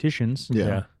different competitions.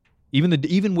 Yeah.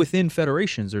 Even within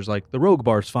federations, there's like the Rogue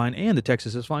Bar is fine, and the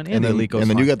Texas is fine, and the then, Alico is and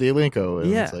then fine. you got the Elenco. And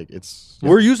Yeah. it's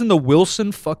We're using the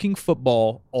Wilson fucking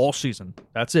football all season.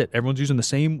 That's it. Everyone's using the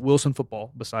same Wilson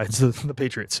football besides the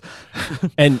Patriots.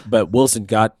 But Wilson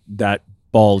got that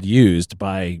ball used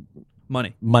by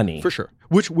Money for sure.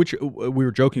 Which we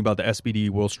were joking about the SBD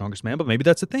World's Strongest Man, but maybe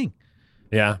that's a thing.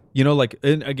 Yeah. You know, like,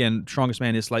 and again, Strongest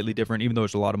Man is slightly different, even though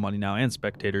there's a lot of money now and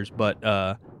spectators. But,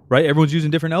 right, everyone's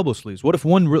using different elbow sleeves. What if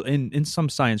one, in some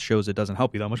science shows it doesn't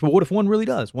help you that much, but what if one really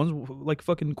does? One's like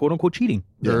fucking quote unquote cheating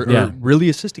or really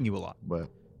assisting you a lot. But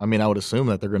I mean, I would assume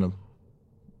that they're going to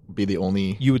be the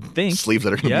only You would think. sleeves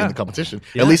that are going to be in the competition.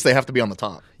 Yeah. At least they have to be on the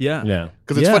top. Yeah. Yeah.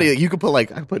 Because it's funny, you could put I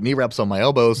could put knee wraps on my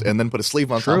elbows and then put a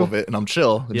sleeve on top of it, and I'm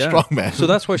chill and strongman. So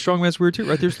that's why Strongman's weird too,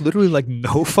 right? There's literally like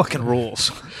no fucking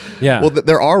rules. Yeah. Well,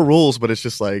 there are rules, but it's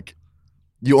just like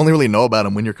you only really know about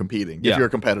them when you're competing. Yeah. If you're a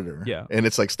competitor, Yeah. and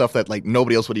it's like stuff that like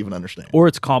nobody else would even understand. Or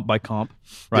it's comp by comp,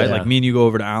 right? Yeah. Like me and you go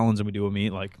over to Allen's and we do a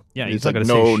meet. Like, yeah, he's it's not like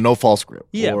going to say no false grip.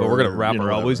 Yeah, but we're gonna or, wrap our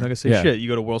elbows. He's not gonna say Yeah. shit. You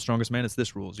go to World's Strongest Man, it's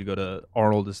this rules. You go to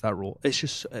Arnold, it's that rule. It's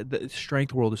just the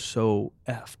strength world is so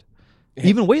effed.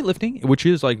 Even weightlifting, which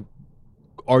is like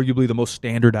arguably the most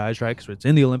standardized, right? Because it's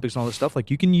in the Olympics and all this stuff. Like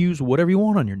you can use whatever you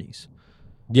want on your knees.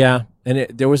 Yeah. And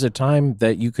there was a time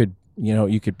that you could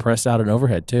press out an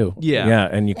overhead too. Yeah. Yeah.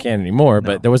 And you can't anymore,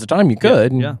 but there was a time you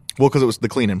could. and- Yeah, Well, because it was the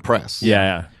clean and press.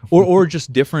 Yeah. or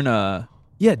just different.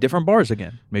 Different bars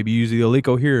again. Maybe use the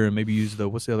Alico here, and maybe use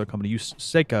what's the other company? Use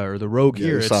Seika or the Rogue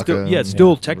here. It's Osaka still, it's and-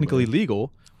 still technically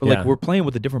legal, but Yeah. like we're playing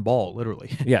with a different ball,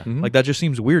 literally. Yeah. Like that just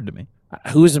seems weird to me.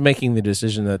 Who's making the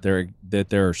decision that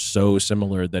they're so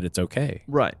similar that it's okay?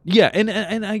 Right. Yeah, and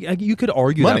I you could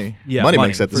argue Money. that. Yeah, Money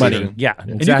makes that decision. Yeah.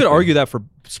 And you could argue that for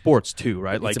sports too,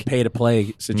 right? it's Like, a pay to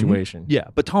play situation. yeah,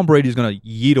 but Tom Brady's going to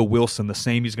yeet a Wilson the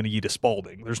same he's going to yeet a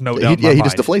Spalding. There's no doubt. In my He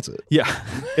mind. just deflates it. Yeah,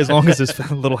 as long as his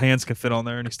little hands can fit on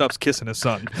there and he stops kissing his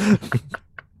son.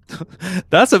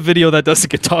 That's a video that doesn't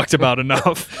get talked about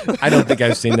enough. I don't think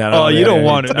I've seen that. Oh, on you there. don't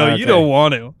want to. No, Okay. you don't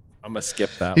want to. I'm gonna skip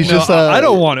that. He's one. No, just, I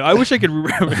don't want to. I wish I could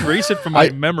erase it from my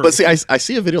memory. But see, I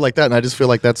see a video like that, and I just feel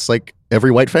like that's like every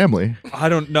white family. I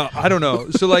don't know.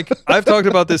 So like I've talked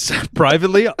about this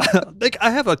privately. Like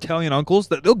I have Italian uncles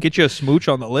that they'll get you a smooch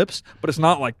on the lips, but it's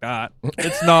not like that.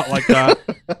 It's not like that.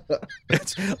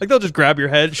 It's like they'll just grab your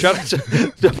head. Shout out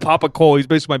to Papa Cole. He's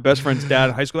basically my best friend's dad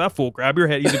in high school. That fool, grab your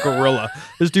head. He's a gorilla.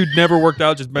 This dude never worked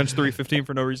out, just bench 315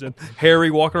 for no reason. Harry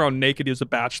walking around naked. He was a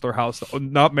bachelor house,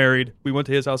 not married. We went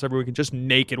to his house every weekend, just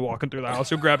naked walking through the house.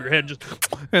 He'll grab your head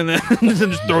and then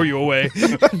just throw you away.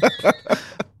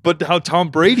 But how Tom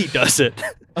Brady does it.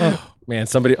 Oh, man,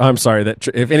 I'm sorry that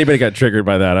if anybody got triggered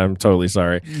by that, I'm totally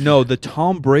sorry. No, the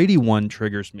Tom Brady one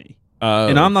triggers me.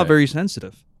 And I'm not very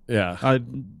sensitive. Yeah.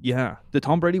 Yeah. The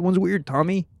Tom Brady one's weird,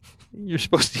 Tommy. You're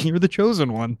the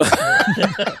chosen one.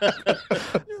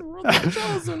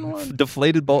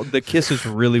 Deflated ball. The kiss is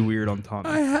really weird on Tommy.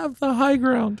 I have the high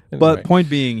ground. But point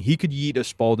being, he could yeet a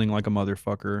Spalding like a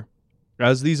motherfucker,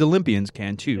 as these Olympians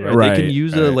can too. Right? Right, They can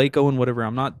use a right. Lako and whatever.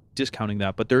 I'm not discounting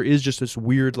that, but there is just this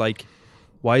weird like,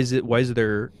 why is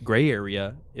there gray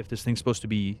area if this thing's supposed to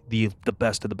be the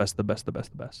best of the best, the best, the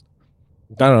best, the best?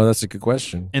 I don't know. That's a good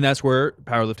question. And that's where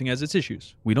powerlifting has its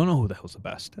issues. We don't know who the hell's the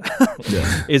best.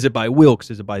 Yeah. Is it by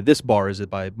Wilks? Is it by this bar? Is it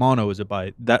by mono? Is it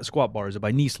by that squat bar? Is it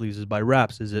by knee sleeves? Is it by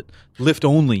reps? Is it lift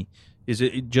only? Is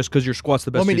it just because your squat's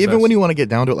the best? Well, I mean, you're the even best? when you want to get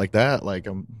down to it like that, like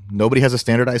nobody has a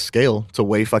standardized scale to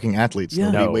weigh fucking athletes. Yeah.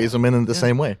 Nobody No. weighs them in the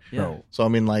same way. Yeah. No. So I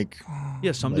mean, like,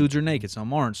 Yeah, some like- dudes are naked,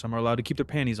 some aren't. Some are allowed to keep their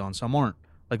panties on, some aren't.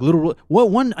 Like little,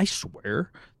 one, I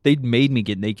swear, they made me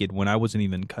get naked when I wasn't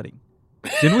even cutting.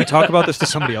 Didn't we talk about this to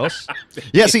somebody else?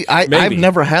 yeah. See, I've Maybe.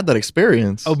 never had that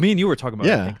experience. Oh, me and you were talking about it.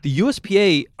 Yeah. I think. The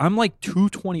USPA, I'm like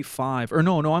 225, or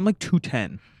no, I'm like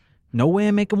 210. No way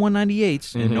I'm making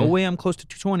 198s, and no way I'm close to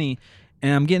 220.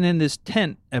 And I'm getting in this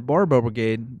tent at Barbell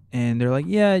Brigade, and they're like,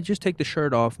 yeah, just take the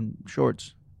shirt off and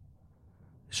shorts.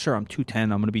 Sure, I'm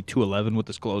 210. I'm going to be 211 with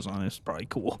this clothes on. It's probably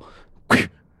cool.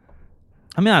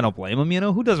 I mean, I don't blame him. You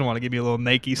know, who doesn't want to give me a little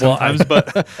naked Well, sometimes?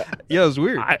 But yeah, it was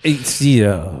weird. I see.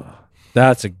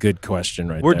 That's a good question,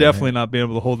 right We're there. definitely not being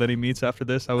able to hold any meats after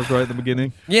this. I was right at the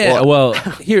beginning. Yeah. Well,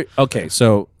 here. Okay.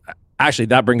 So actually,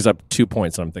 that brings up 2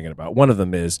 points I'm thinking about. One of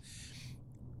them is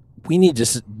we need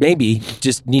to maybe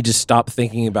just need to stop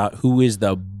thinking about who is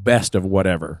the best of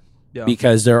whatever, Yeah.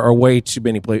 because there are way too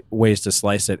many ways to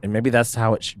slice it, and maybe that's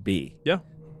how it should be. Yeah.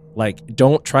 Like,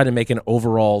 don't try to make an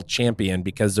overall champion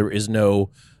because there is no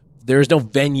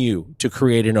venue to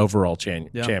create an overall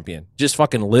champion. Just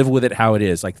fucking live with it how it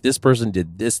is. Like, this person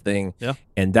did this thing, Yeah.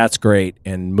 and that's great,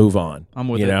 and move on. I'm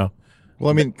with you it. know. Well,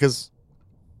 I mean, because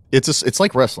it's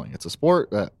like wrestling. It's a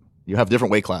sport that you have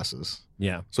different weight classes.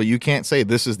 Yeah. So you can't say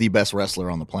this is the best wrestler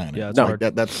on the planet. Yeah, it's Like,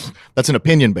 hard. that's an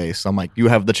opinion base. I'm like, you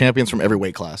have the champions from every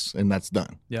weight class, and that's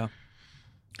done. Yeah.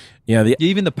 Yeah.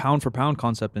 Even the pound for pound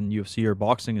concept in UFC or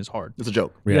boxing is hard. It's a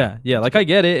joke. Yeah. Like, I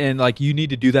get it. And like, you need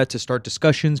to do that to start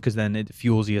discussions because then it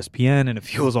fuels ESPN and it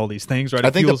fuels all these things, right? I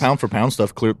It think fuels, the pound for pound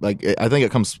stuff clear. Like, I think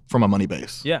it comes from a money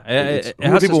base. Yeah. It's It who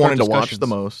are has to people start wanting to watch discussions. the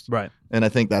most, Right. and I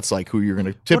think that's like who you're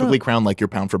going to typically crown like your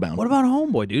pound for pound. What about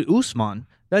homeboy, dude? Usman.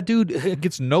 That dude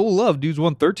gets no love. Dude's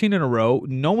won 13 in a row.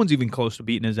 No one's even close to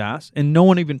beating his ass, and no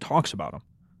one even talks about him.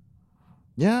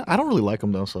 Yeah, I don't really like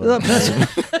him though. So,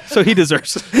 So he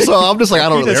deserves it. so I'm just like, I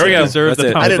don't really. There we like go. him. Deserves That's the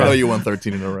it. pound I didn't for know pound. you won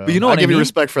 13 in a row. But you know I what I give you mean?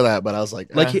 respect for that, but I was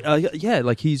like, Like,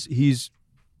 like he's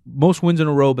most wins in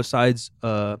a row besides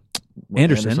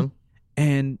Anderson,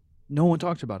 and no one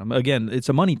talks about him. Again, it's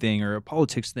a money thing or a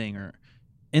politics thing,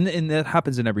 and that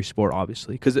happens in every sport,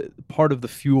 obviously, because part of the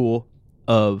fuel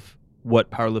of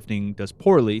what powerlifting does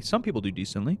poorly, some people do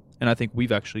decently, and I think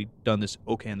we've actually done this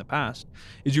okay in the past,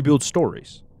 is you build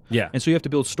stories. Yeah. And so you have to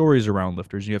build stories around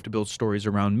lifters, you have to build stories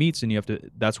around meets, and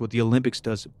that's what the Olympics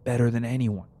does better than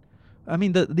anyone. I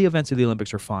mean, the events of the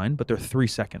Olympics are fine, but they're 3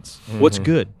 seconds. What's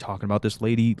good? Talking about this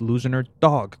lady losing her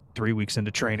dog 3 weeks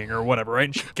into training or whatever, right?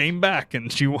 And she came back and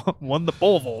she won the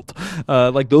pole vault.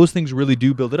 Like, those things really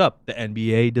do build it up. The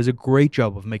NBA does a great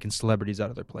job of making celebrities out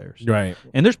of their players. Right.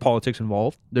 And there's politics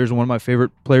involved. There's one of my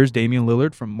favorite players, Damian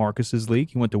Lillard from Marcus's league.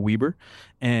 He went to Weber,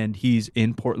 and he's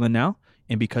in Portland now.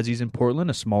 And because he's in Portland,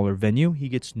 a smaller venue, he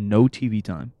gets no TV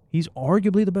time. He's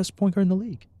arguably the best point guard in the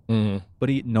league. But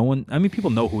people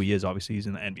know who he is. Obviously, he's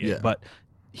in the NBA, Yeah. but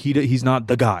he's not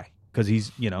the guy because he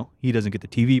doesn't get the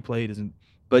TV play.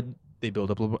 But they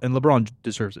build up, and LeBron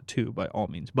deserves it too, by all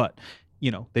means. But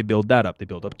they build that up. They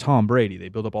build up Tom Brady. They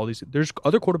build up all these. There's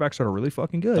other quarterbacks that are really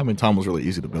fucking good. I mean, Tom was really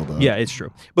easy to build up. Yeah, it's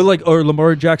true. But or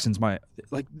Lamar Jackson's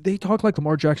they talk like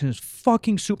Lamar Jackson is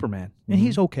fucking Superman, and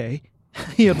he's okay.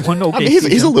 He had one okay. I mean, he's a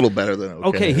season. little better than okay.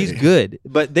 Okay, he's good.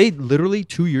 But they literally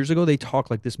 2 years ago they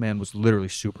talked like this man was literally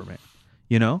Superman,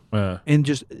 and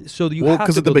just so you Well, have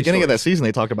because to at the build these beginning of that stories. season,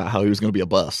 they talked about how he was going to be a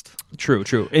bust. True,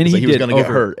 and He was did going to get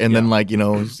over- hurt, and yeah.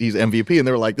 then he's MVP, and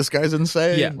they were like, "This guy's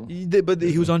insane." Yeah, but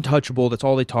he was untouchable. That's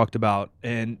all they talked about,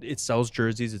 and it sells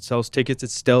jerseys, it sells tickets,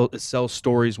 it sells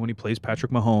stories when he plays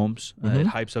Patrick Mahomes. It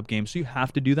hypes up games, so you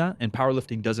have to do that. And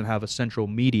powerlifting doesn't have a central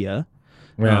media.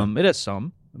 Yeah. It has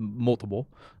multiple,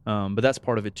 but that's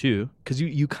part of it too, because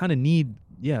you kind of need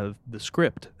the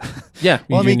script. Yeah.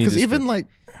 Well, I you do mean, need because this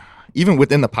even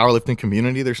within the powerlifting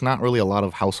community, there's not really a lot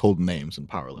of household names in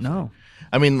powerlifting. No.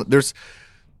 I mean,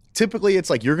 typically it's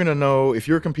like you're going to know if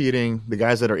you're competing the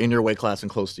guys that are in your weight class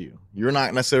and close to you. You're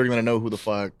not necessarily going to know who the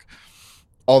fuck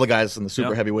all the guys in the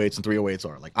super heavyweights and 308s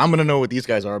are. Like, I'm going to know what these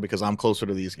guys are because I'm closer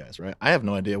to these guys, right? I have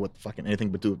no idea what fucking anything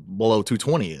but below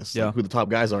 220 is, like, who the top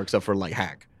guys are, except for, like,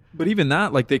 Hack. But even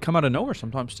that, like, they come out of nowhere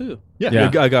sometimes, too. Yeah.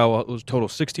 A guy was total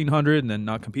 1,600 and then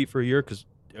not compete for a year because,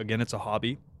 again, it's a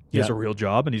hobby. He has a real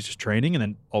job and he's just training, and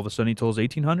then all of a sudden he totals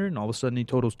 1,800, and all of a sudden he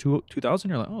totals 2,000.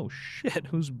 You're like, oh shit,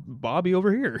 who's Bobby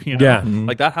over here? You know? Yeah,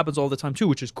 like that happens all the time too,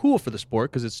 which is cool for the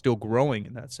sport because it's still growing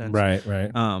in that sense. Right.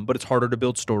 But it's harder to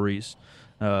build stories.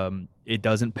 It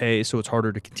doesn't pay, so it's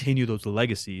harder to continue those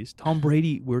legacies. Tom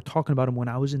Brady, we were talking about him when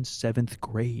I was in 7th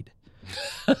grade,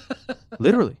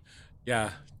 literally.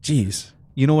 Yeah. Jeez.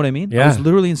 You know what I mean? Yeah. I was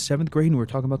literally in 7th grade and we were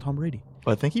talking about Tom Brady.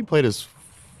 I think he played his.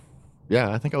 Yeah,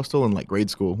 I think I was still in like grade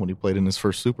school when he played in his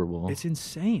first Super Bowl. It's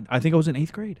insane. I think I was in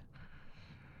 8th grade.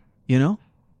 You know?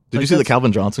 Did you see the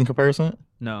Calvin Johnson comparison?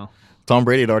 No. Tom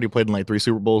Brady had already played in like 3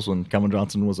 Super Bowls when Calvin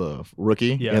Johnson was a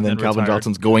rookie. Yeah, and then Calvin retired.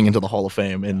 Johnson's going into the Hall of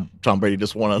Fame, and Tom Brady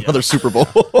just won another Super Bowl.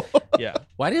 Yeah.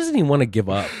 Why doesn't he want to give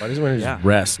up? Why doesn't he want to just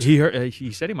rest?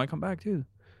 He said he might come back too.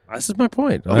 This is my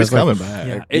point. Oh, he's coming back.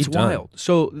 Yeah, it's wild.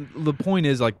 So the point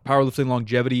is, like, powerlifting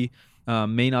longevity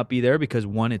may not be there because,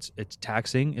 one, it's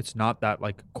taxing. It's not that,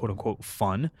 like, quote unquote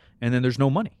fun, and then there's no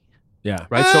money. Yeah.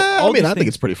 Right. So I mean, I think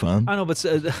it's pretty fun. I know, but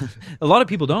a lot of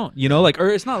people don't. You know, like, or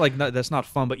it's not like that's not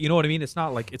fun, but you know what I mean. It's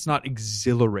not like it's not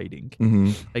exhilarating.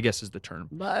 Mm-hmm. I guess is the term.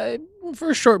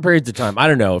 For short periods of time, I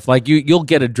don't know if like you'll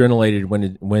get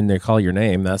adrenalated when they call your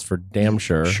name. That's for damn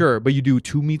sure. Sure, but you do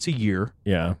 2 meets a year.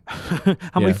 Yeah.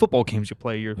 How many football games you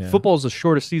play a year? Yeah. Football is the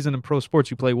shortest season in pro sports.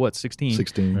 You play what, 16?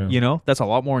 16. Yeah. You know, that's a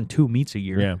lot more than 2 meets a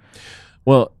year. Yeah.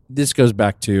 Well, this goes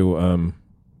back to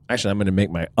actually, I'm going to make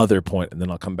my other point, and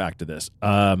then I'll come back to this.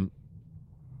 Are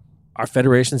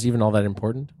federations even all that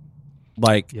important?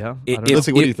 Like, Yeah. Let's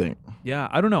see, what do you think? Yeah,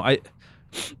 I don't know.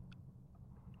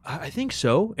 I think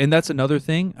so, and that's another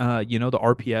thing. You know, the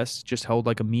RPS just held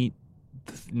like a meet.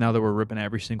 Now that we're ripping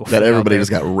every single That thing everybody out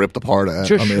just got ripped apart at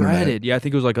just on the internet. shredded. Yeah, I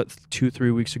think it was like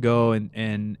 2-3 weeks ago,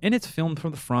 and it's filmed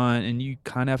from the front, and you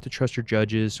kind of have to trust your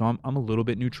judges. So I'm a little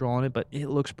bit neutral on it, but it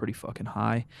looks pretty fucking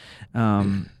high.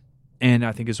 And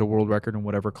I think it's a world record in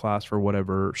whatever class for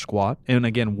whatever squat. And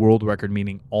again, world record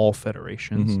meaning all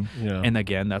federations. Mm-hmm. Yeah. And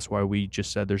again, that's why we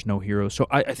just said there's no heroes. So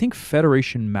I think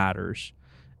federation matters.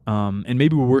 And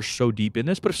maybe we're so deep in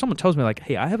this, but if someone tells me like,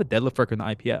 hey, I have a deadlift record in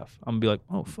the IPF, I'm gonna be like,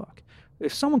 oh fuck.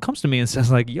 If someone comes to me and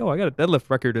says like, yo, I got a deadlift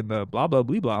record in the blah blah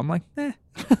blah blah, I'm like,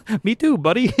 me too,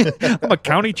 buddy. I'm a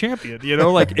county champion. You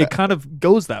know, like it kind of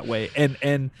goes that way.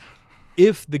 And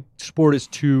if the sport is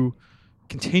to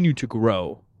continue to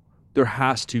grow, there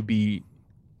has to be,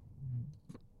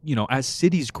 you know, as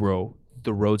cities grow,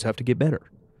 the roads have to get better.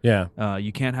 Yeah.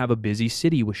 You can't have a busy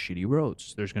city with shitty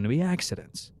roads. There's going to be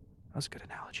accidents. That's a good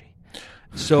analogy.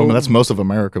 So I mean, that's most of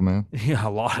America, man. yeah, a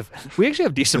lot of it. We actually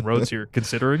have decent roads here,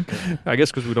 considering, I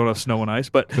guess, because we don't have snow and ice.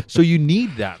 But so you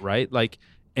need that, right? Like,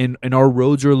 and our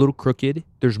roads are a little crooked.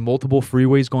 There's multiple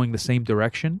freeways going the same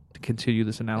direction, to continue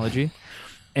this analogy,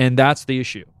 and that's the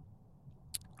issue.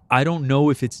 I don't know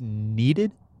if it's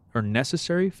needed or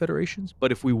necessary, federations,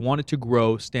 but if we wanted to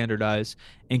grow, standardize,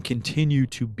 and continue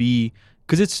to be,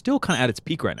 because it's still kind of at its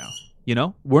peak right now. You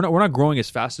know, we're not growing as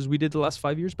fast as we did the last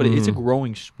 5 years, but it's a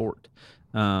growing sport.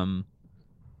 And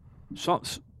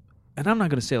I'm not going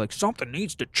to say like something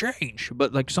needs to change,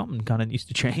 but like something kind of needs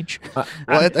to change. Well,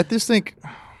 I just think,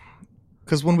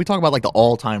 because when we talk about like the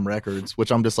all-time records,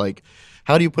 which I'm just like,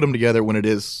 how do you put them together when it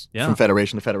is from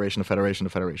federation to federation to federation to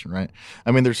federation, right?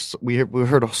 I mean, we've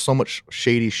heard so much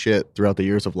shady shit throughout the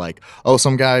years of like, oh,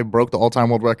 some guy broke the all-time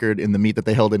world record in the meet that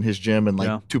they held in his gym, and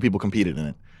like 2 people competed in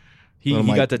it. He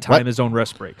like, got to time his own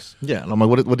rest breaks. Yeah, and I'm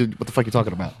like, what the fuck are you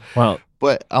talking about? Well,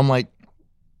 but I'm like,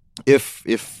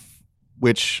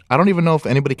 which I don't even know if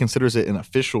anybody considers it an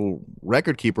official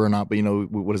record keeper or not, but you know,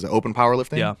 what is it, open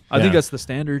powerlifting? Yeah, I think that's the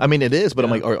standard. I mean, it is, but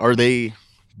I'm like, are they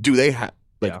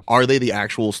the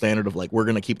actual standard of like, we're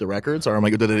going to keep the records? Or am I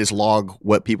like, do they just log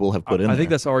what people have put in I there? think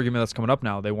that's the argument that's coming up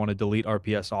now. They want to delete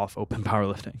RPS off open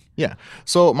powerlifting. Yeah.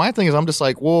 So my thing is, I'm just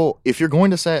like, well, if you're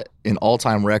going to set an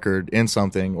all-time record in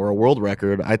something or a world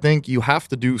record, I think you have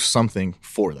to do something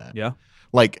for that. Yeah.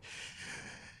 Like,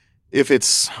 if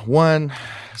it's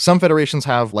some federations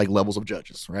have like levels of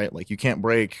judges, right? Like you can't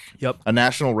break a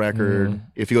national record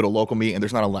if you go to a local meet and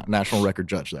there's not a national record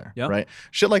judge there, right?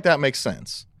 Shit like that makes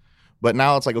sense. But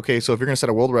now it's like, okay, so if you're going to set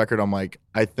a world record, I'm like,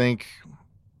 I think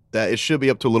that it should be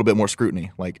up to a little bit more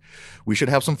scrutiny. Like, we should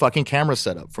have some fucking cameras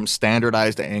set up from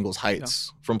standardized angles,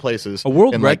 heights, from places. A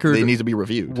world and, record, like, they need to be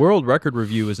reviewed. World record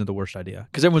review isn't the worst idea.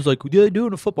 Because everyone's like, do they do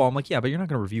it in football? I'm like, yeah, but you're not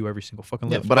going to review every single fucking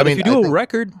lift. But I mean, if you do a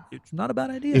record, it's not a bad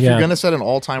idea. If you're going to set an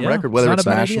all-time record, whether it's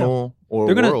national or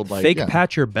They're gonna world. Like, fake yeah.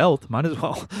 patch your belt. Might as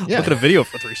well Yeah. look at a video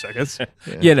for 3 seconds.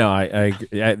 You know, I agree.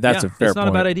 That's a fair It's not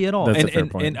point. a bad idea at all. That's And, a fair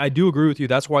and, point. and I do agree with you.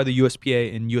 That's why the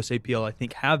USPA and USAPL, I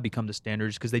think, have become the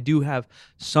standards because they do have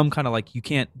some kind of like, you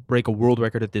can't break a world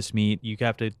record at this meet. You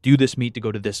have to do this meet to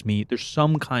go to this meet. There's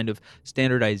some kind of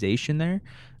standardization there.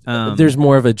 There's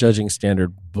more of a judging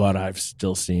standard, but I've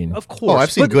still seen. Of course. Oh,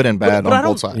 I've seen good and bad but I on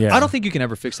don't- both sides. Yeah. I don't think you can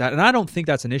ever fix that. And I don't think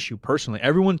that's an issue personally.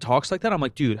 Everyone talks like that. I'm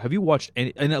like, dude, have you watched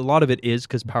any, and a lot of it is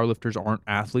because powerlifters aren't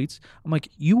athletes. I'm like,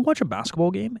 you watch a basketball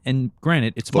game, and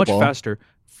granted, it's Football. much faster.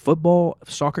 Football,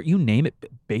 soccer, you name it,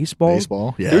 baseball.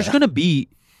 Baseball, yeah. There's going to be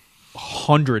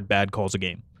 100 bad calls a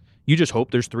game. You just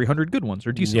hope there's 300 good ones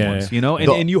or decent Yeah. ones, you know? And,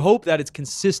 The- and you hope that it's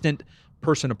consistent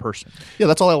person to person. Yeah,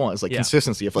 that's all I want is like Yeah.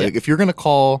 consistency. If you're gonna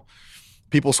call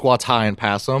people squats high and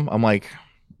pass them, I'm like,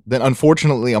 then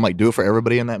unfortunately, I'm like, do it for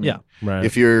everybody in that meet. Yeah. Right.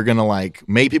 If you're gonna like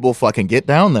make people fucking get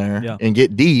down there Yeah. and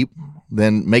get deep,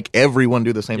 then make everyone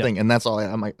do the same Yeah. thing, and that's all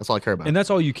I'm like. That's all I care about. And that's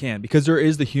all you can because there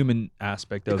is the human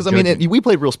aspect of Because I mean, judging. we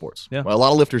played real sports. Yeah. Well, a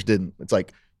lot of lifters didn't. It's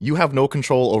like you have no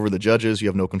control over the judges. You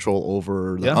have no control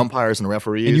over the Yeah. umpires and the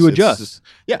referees. And you It's adjust. just-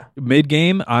 yeah. Mid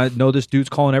game, I know this dude's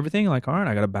calling everything. Like, all right,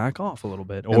 I got to back off a little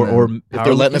bit. And Or, then or if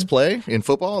they're letting us powerlifting. play in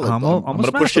football, I'm I'm gonna going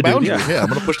to push smash the a dude, boundary. yeah. Yeah, I'm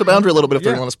going to push the boundary a little bit if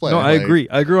they're letting us play. No, I Like, agree.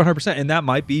 I agree 100%. And that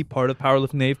might be part of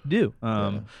powerlifting they have to do.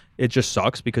 Yeah. It just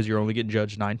sucks because you're only getting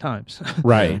judged 9 times.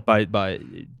 Right. by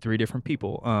 3 different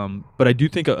people. But I do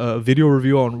think a video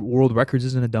review on world records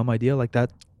isn't a dumb idea. Like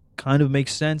that kind of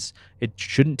makes sense. It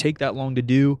shouldn't take that long to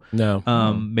do. No.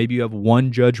 Maybe you have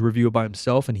one judge review it by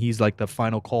himself and he's like the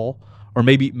final call. Or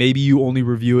maybe you only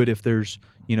review it if there's,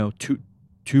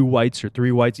 two whites or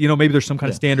 3 whites. Maybe there's some kind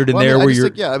of standard in Well, I there mean, I where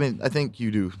just you're think, I think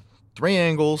you do 3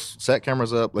 angles, set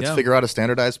cameras up. Let's Yeah. figure out a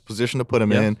standardized position to put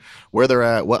them Yeah. in, where they're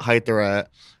at, what height they're at,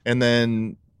 and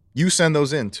then you send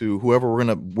those in to whoever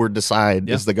we're decide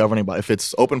Yeah. is the governing body. If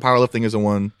it's open powerlifting is the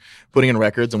one putting in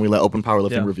records, and we let open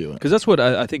powerlifting review it. Because that's what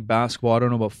I think basketball, I don't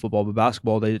know about football, but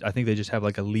basketball, I think they just have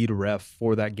like a lead ref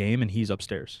for that game, and he's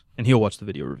upstairs, and he'll watch the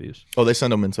video reviews. Oh, they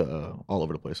send them into all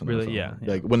over the place. In the Really? NFL. Yeah,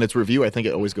 yeah. Like when it's review, I think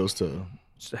it always goes to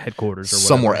It's headquarters or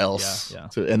somewhere whatever. else. Yeah.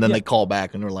 And then Yeah. they call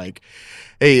back and they're like,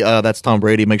 "Hey, that's Tom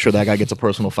Brady. Make sure that guy gets a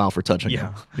personal foul for touching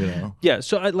Yeah. him." Yeah,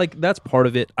 so that's part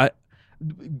of it.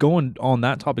 Going on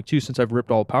that topic too, since I've ripped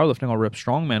all powerlifting, I'll rip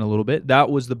strongman a little bit. That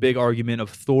was the big argument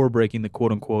of Thor breaking the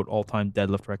quote unquote all time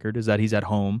deadlift record, is that he's at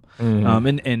home.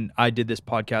 And I did this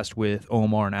podcast with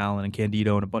Omar and Alan and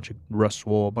Candido and a bunch of Russ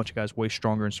Swole, a bunch of guys way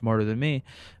stronger and smarter than me.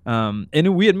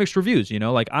 And we had mixed reviews,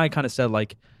 like I kind of said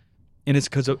like, and it's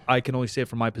because I can only say it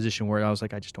from my position where I was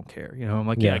like, I just don't care. I'm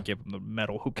like, yeah, give him the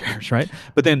medal. Who cares, right?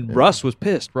 But then Russ was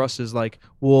pissed. Russ is like,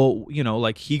 well,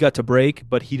 like he got to break,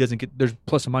 but he doesn't get, there's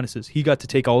plus and minuses. He got to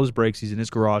take all his breaks. He's in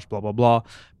his garage, blah, blah, blah.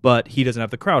 But he doesn't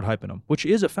have the crowd hyping him, which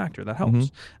is a factor. That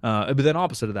helps. But then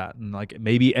opposite of that, and like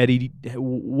maybe Eddie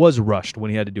was rushed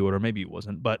when he had to do it, or maybe he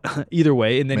wasn't. But either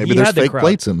way, and then Maybe he there's had the fake crowd.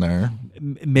 plates in there.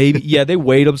 Maybe, yeah, they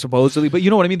weighed him supposedly, but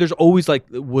you know what I mean? There's always like,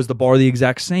 was the bar the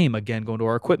exact same? Again, going to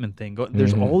our equipment thing.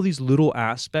 There's all these little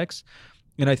aspects,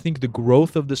 and I think the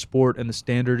growth of the sport and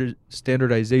the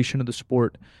standardization of the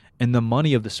sport and the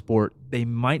money of the sport, they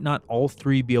might not all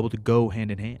three be able to go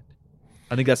hand in hand.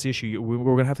 I think that's the issue. We're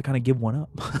going to have to kind of give one up.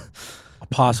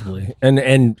 Possibly.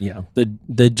 And yeah,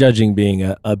 the judging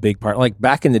being a big part. Like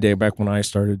back in the day, back when I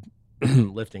started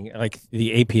lifting, like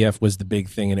the APF was the big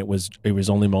thing, and it was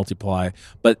only multiply.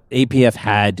 But APF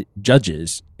had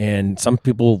judges, and some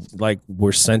people like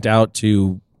were sent out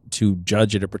to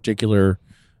judge at a particular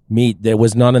meet that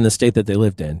was not in the state that they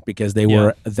lived in, because they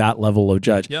were that level of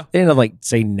judge. Yeah. They didn't have like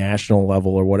say national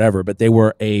level or whatever, but they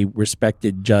were a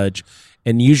respected judge.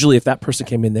 And usually if that person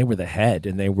came in, they were the head,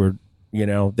 and they were,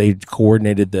 they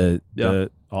coordinated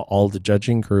all the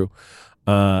judging crew.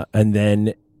 And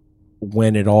then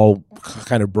when it all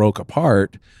kind of broke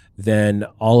apart, then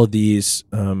all of these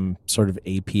sort of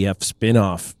APF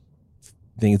spin-off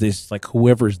things, it's like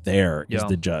whoever's there is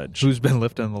the judge. Who's been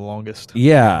lifting the longest?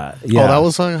 Yeah. Oh, that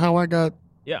was how I got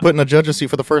Yeah. put in a judge's seat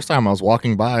for the first time. I was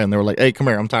walking by and they were like, "Hey, come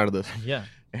here. I'm tired of this." Yeah.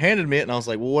 They handed me it and I was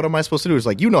like, "Well, what am I supposed to do?" It's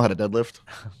like, "You know how to deadlift."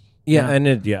 Yeah, and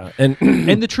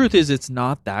And the truth is, it's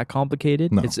not that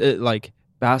complicated. No. It's like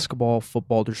basketball,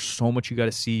 football. There's so much you got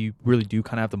to see. You really do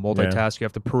kind of have to multitask. You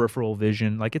have the peripheral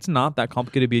vision. Like, it's not that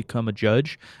complicated to become a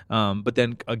judge. But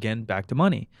then again, back to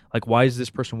money. Like, why does this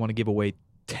person want to give away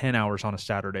 10 hours on a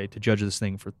Saturday to judge this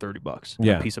thing for $30.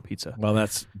 Yeah. A piece of pizza. Well,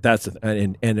 that's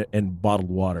and bottled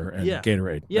water and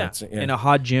Gatorade. Yeah. In a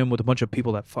hot gym with a bunch of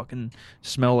people that fucking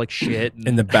smell like shit.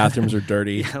 And the bathrooms are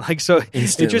dirty. Like, so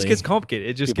Instantly. it just gets complicated.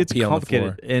 It just gets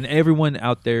complicated. And everyone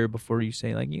out there, before you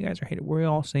say, like, you guys are hating, we're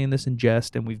all saying this in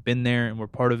jest, and we've been there and we're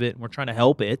part of it and we're trying to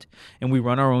help it. And we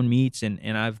run our own meets,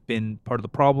 and I've been part of the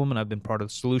problem and I've been part of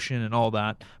the solution and all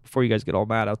that before you guys get all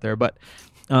mad out there. But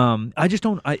I just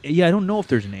don't. I don't know if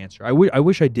there's an answer. I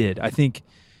wish I did. I think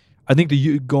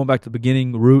going back to the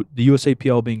beginning route, the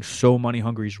USAPL being so money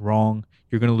hungry is wrong.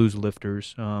 You're going to lose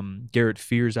lifters. Garrett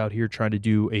Fears out here trying to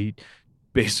do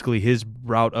basically his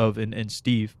route of and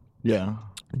Steve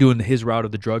doing his route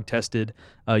of the drug tested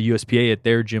USPA at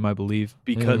their gym, I believe,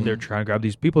 because they're trying to grab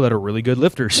these people that are really good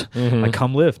lifters, like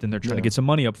come lift, and they're trying to get some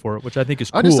money up for it, which I think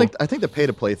is cool. I think the pay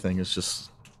to play thing is just.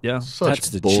 Yeah, that's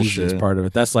the bullshit. cheesiest part of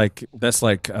it. That's like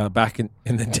back in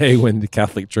the day when the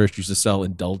Catholic Church used to sell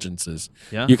indulgences.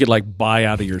 Yeah, you could like buy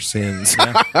out of your sins.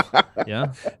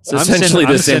 Yeah. It's essentially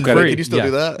the same kind of. Can you still do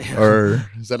that, or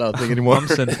is that not a thing anymore? I'm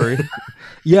sin free.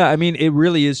 Yeah, I mean, it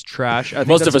really is trash. I think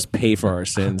most of us pay for our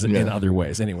sins in other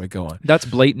ways. Anyway, go on. That's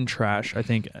blatant trash. I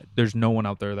think there's no one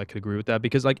out there that could agree with that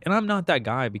because, and I'm not that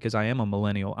guy because I am a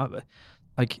millennial.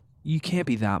 You can't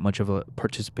be that much of a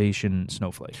participation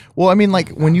snowflake. Well, I mean, like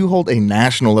when you hold a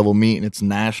national level meet and it's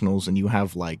nationals and you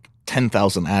have like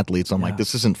 10,000 athletes, I'm like,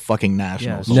 this isn't fucking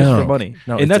nationals. Yeah, just for money.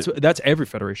 No, and that's every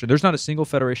federation. There's not a single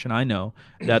federation I know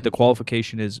that the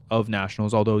qualification is of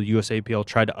nationals, although USAPL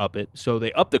tried to up it. So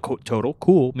they upped the total.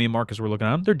 Cool. Me and Marcus were looking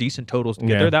at them. They're decent totals to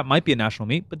get there. That might be a national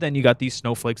meet, but then you got these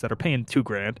snowflakes that are paying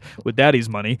 $2,000 with daddy's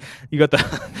money. You got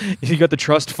the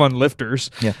trust fund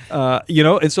lifters. Yeah.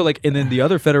 And so and then the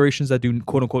other federations that do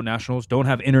quote unquote nationals don't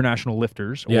have international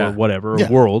lifters or whatever, or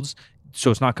worlds. So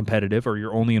it's not competitive, or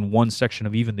you're only in one section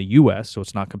of even the U.S., so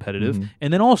it's not competitive. Mm-hmm.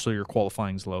 And then also your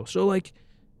qualifying's low. So,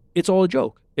 it's all a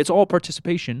joke. It's all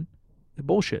participation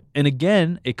bullshit. And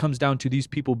again, it comes down to these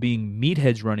people being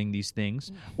meatheads running these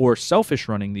things or selfish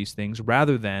running these things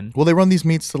rather than... Well, they run these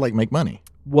meets to, make money.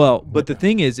 Well, but the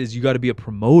thing is you got to be a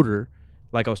promoter.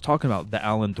 Like I was talking about, the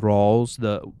Alan Thralls,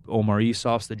 the Omar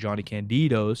Isofs, the Johnny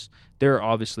Candidos, they're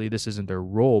obviously, this isn't their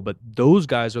role, but those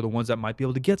guys are the ones that might be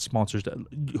able to get sponsors.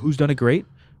 Who's done it great?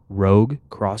 Rogue,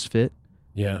 CrossFit,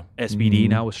 SBD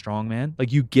now with Strongman.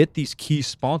 You get these key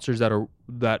sponsors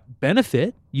that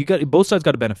benefit. Both sides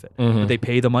got to benefit. But they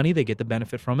pay the money, they get the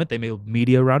benefit from it. They made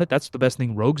media around it. That's the best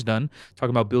thing Rogue's done.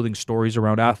 Talking about building stories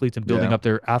around athletes and building up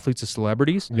their athletes as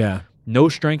celebrities. Yeah. No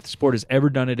strength sport has ever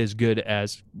done it as good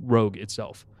as Rogue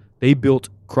itself. They built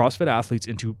CrossFit athletes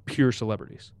into pure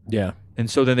celebrities. Yeah. And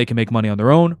so then they can make money on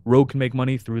their own. Rogue can make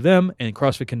money through them, and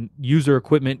CrossFit can use their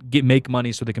equipment, make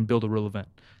money so they can build a real event.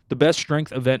 The best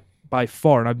strength event by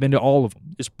far, and I've been to all of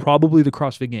them, is probably the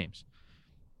CrossFit Games.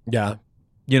 Yeah.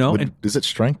 Is it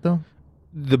strength though?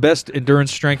 The best endurance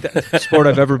strength sport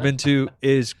I've ever been to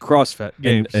is CrossFit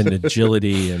Games. And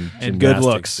agility and good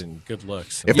looks. And good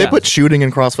looks. If they put shooting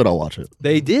in CrossFit, I'll watch it.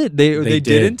 They did. They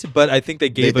didn't, but I think they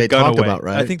gave a gun away. About,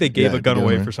 right? I think they gave a gun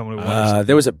away for someone who wanted.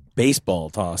 There was a baseball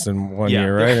toss in one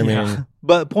year, right? I mean,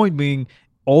 but point being,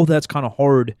 all that's kind of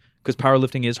hard because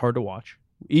powerlifting is hard to watch.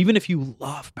 Even if you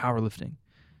love powerlifting,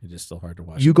 it is still hard to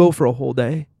watch. You go for a whole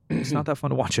day. It's not that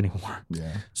fun to watch anymore.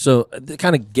 Yeah. So it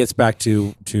kind of gets back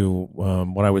to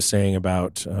what I was saying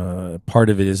about part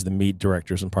of it is the meet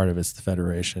directors and part of it's the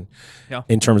federation. Yeah.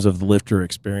 In terms of the lifter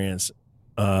experience,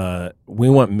 we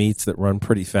want meets that run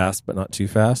pretty fast but not too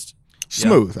fast.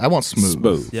 Smooth. I want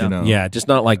smooth. Yeah. Yeah, just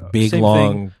not like big, Same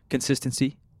long thing.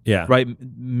 Consistency. Yeah. Right.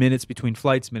 Minutes between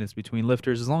flights, minutes between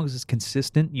lifters. As long as it's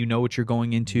consistent, you know what you're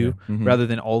going into rather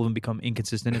than all of them become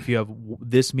inconsistent. If you have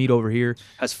this meet over here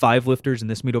has 5 lifters and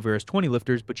this meet over here has 20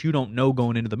 lifters, but you don't know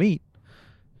going into the meet,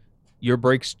 your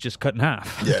break's just cut in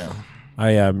half. Yeah.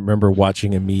 I remember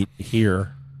watching a meet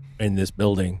here in this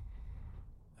building.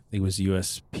 I think it was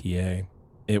USPA.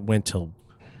 It went till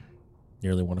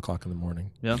nearly 1 o'clock in the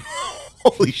morning. Yeah.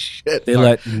 Holy shit! They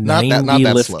let 90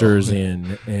 lifters slow.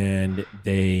 In, and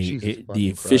the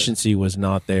efficiency was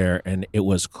not there, and it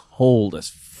was cold as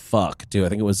fuck too. I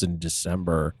think it was in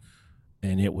December,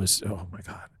 and it was oh my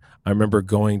god. I remember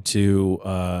going to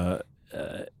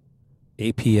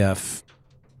APF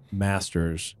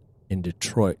Masters in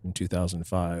Detroit in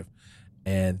 2005,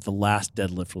 and the last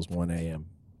deadlift was 1 a.m.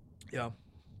 Yeah,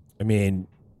 I mean.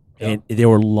 And they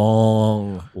were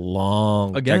long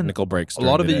technical breaks. A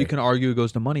lot of it you can argue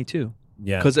goes to money too.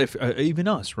 Yeah. Because if even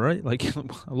us, right?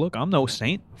 Look, I'm no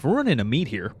saint. If we're running a meet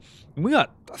here, and we got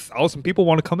 1,000 people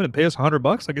want to come in and pay us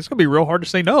 $100, it's gonna be real hard to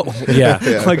say no. Yeah.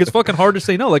 It's fucking hard to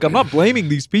say no. I'm not blaming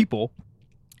these people.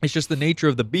 It's just the nature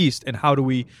of the beast, and how do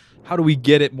we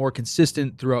get it more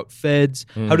consistent throughout feds?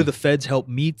 How do the feds help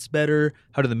meets better?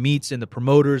 How do the meets and the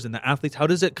promoters and the athletes? How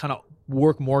does it kind of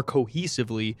work more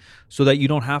cohesively so that you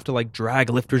don't have to like drag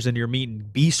lifters into your meet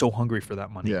and be so hungry for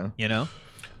that money? Yeah. You know,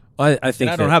 I think and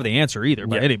I don't have the answer either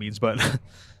by any means, but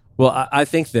well, I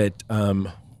think that.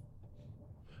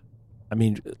 I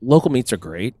mean, local meets are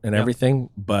great and everything,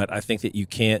 but I think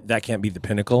that that can't be the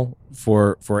pinnacle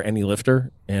for any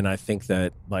lifter. And I think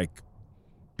that like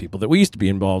people that we used to be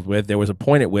involved with, there was a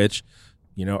point at which,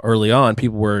 you know, early on,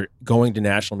 people were going to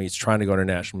national meets, trying to go to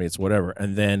national meets, whatever.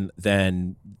 And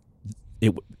then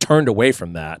it turned away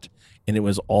from that, and it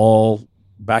was all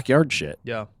backyard shit.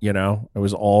 Yeah. You know, it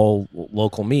was all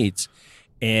local meets.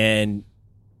 And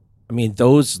I mean,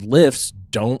 those lifts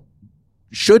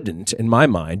shouldn't, in my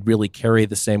mind, really carry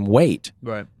the same weight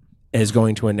right. as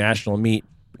going to a national meet,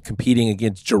 competing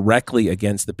directly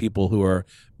against the people who are,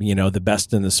 you know, the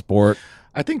best in the sport.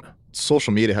 I think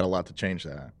social media had a lot to change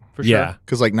that. For sure. Yeah.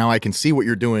 Because like now I can see what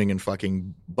you're doing in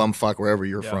fucking bumfuck wherever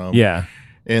you're from. Yeah.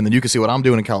 And then you can see what I'm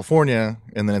doing in California.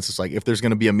 And then it's just like, if there's going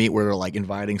to be a meet where they're like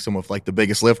inviting some of like the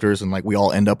biggest lifters and like we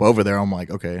all end up over there, I'm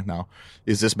like, okay, now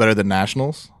is this better than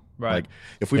nationals? Right. Like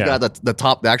if we've got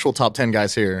the actual top 10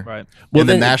 guys here, Right. Well, and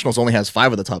then Nationals only has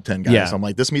 5 of the top 10 guys. Yeah. So I'm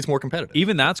like, this meet's more competitive.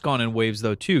 Even that's gone in waves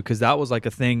though too, because that was like a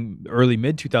thing early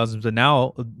mid 2000s, and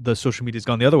now the social media's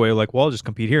gone the other way. Like, well, I'll just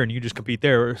compete here and you just compete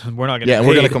there. We're not going to. Yeah, and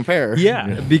we're going to compare.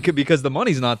 Yeah, because the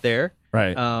money's not there.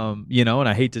 Right. You know, and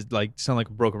I hate to like sound like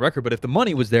a broken record, but if the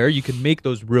money was there, you could make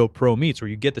those real pro meets where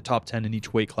you get the top 10 in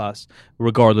each weight class,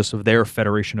 regardless of their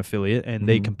federation affiliate, and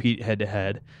they compete head to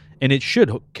head. And it should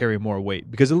carry more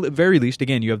weight because at the very least,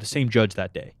 again, you have the same judge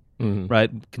that day, right?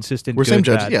 Consistent. We're good, same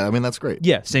judge. bad. Yeah, I mean, that's great.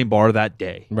 Yeah, same bar that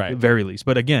day, Right. At very least.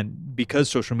 But again, because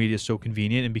social media is so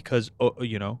convenient, and because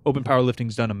you know, Open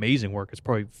Powerlifting's done amazing work. It's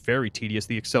probably very tedious,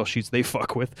 the Excel sheets they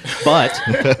fuck with, but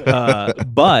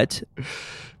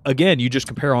again, you just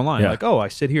compare online. Yeah. Like, oh, I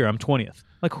sit here, I'm 20th.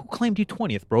 Like, who claimed you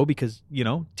 20th, bro? Because, you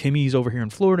know, Timmy's over here in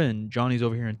Florida and Johnny's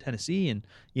over here in Tennessee. And,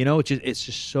 you know, it's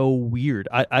just so weird.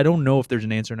 I don't know if there's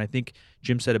an answer. And I think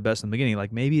Jim said it best in the beginning.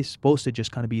 Like, maybe it's supposed to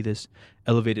just kind of be this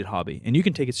elevated hobby. And you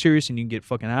can take it serious and you can get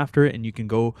fucking after it and you can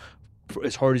go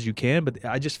as hard as you can. But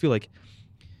I just feel like,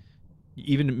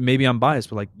 even maybe I'm biased,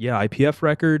 but like, yeah, IPF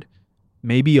record,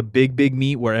 maybe a big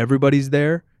meet where everybody's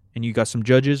there and you got some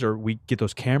judges, or we get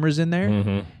those cameras in there.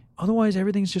 Mm-hmm. Otherwise,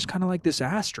 everything's just kind of like this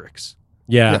asterisk.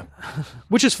 Yeah.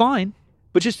 Which is fine,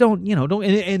 but just don't.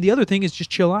 And the other thing is just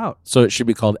chill out. So it should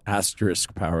be called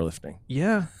asterisk powerlifting.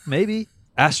 Yeah, maybe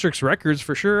asterisk records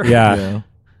for sure. Yeah.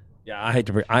 I hate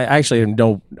to. I actually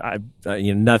don't.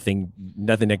 Nothing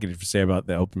negative to say about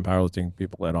the open powerlifting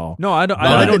people at all. No, I don't. No,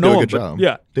 I they don't do a know. good But job.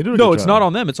 yeah, They do a no, good it's job. not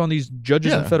on them. It's on these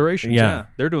judges and Yeah. federations. Yeah. Yeah,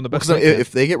 they're doing the best. Because they can.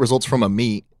 if they get results from a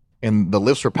meet and the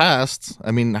lifts are passed,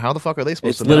 I mean, how the fuck are they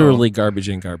supposed It's to know? literally garbage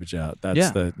in, garbage out.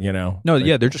 That's Yeah. No,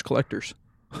 yeah, they're just collectors.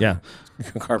 yeah,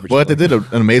 garbage. But they out. did an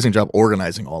amazing job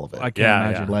organizing all of it. I can't Yeah,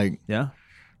 imagine. Like, Yeah,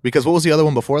 because what was the other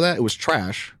one before that? It was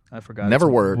trash. I forgot. Never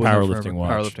It's- worked. wasn't Powerlifting forever.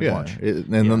 Watch. Powerlifting Yeah, watch.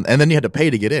 and then you had to pay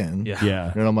to get in. Yeah,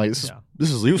 Yeah, And I'm like, this is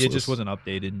useless. It just wasn't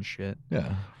updated and shit.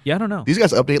 Yeah, Yeah, I don't know. these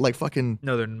guys update like fucking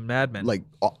No, they're madmen. like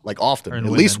often, Or at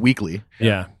in least women. weekly.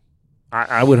 yeah.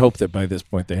 I would hope that by this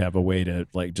point they have a way to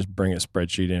like just bring a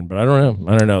spreadsheet in, but I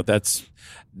don't know.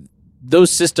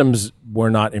 Those systems were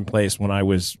not in place when I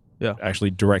was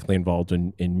actually directly involved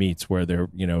in meets where there,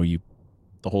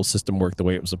 the whole system worked the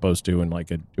way it was supposed to, and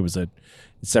like it was a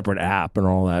separate app and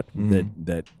all that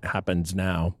that happens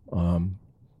now.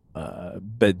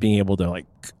 But being able to like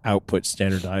output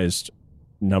standardized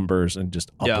numbers and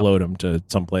just upload them to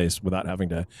someplace without having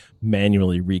to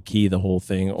manually rekey the whole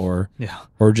thing, or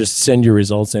just send your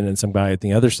results in and some guy at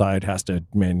the other side has to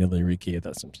manually rekey it.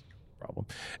 That's a problem.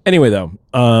 Anyway, though,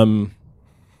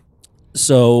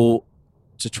 so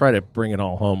to try to bring it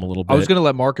all home a little bit, I was going to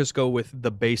let Marcus go with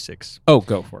the basics. Oh,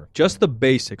 go for it. Just the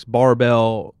basics,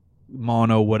 barbell,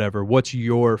 mono, whatever. What's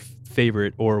your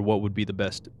favorite, or what would be the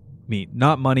best meet?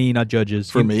 Not money, not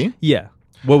judges. For me? Yeah.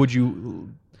 What would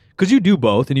you... Because you do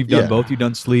both, and you've done Yeah. both. You've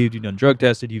done sleeved, you've done drug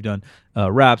tested, you've done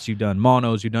wraps, you've done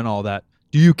monos, you've done all that.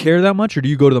 Do you care that much, or do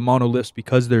you go to the mono lifts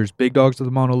because there's big dogs to the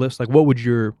mono lifts? Like, what would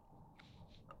your...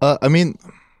 I mean,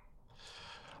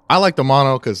 I like the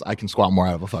mono because I can squat more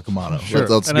out of a fucking mono. Sure.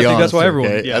 Let's And be I think that's honest, why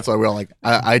everyone- okay? yeah. That's why we're all like,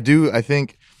 I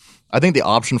think the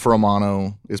option for a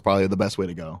mono is probably the best way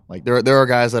to go. Like there are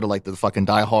guys that are like the fucking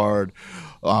die hard.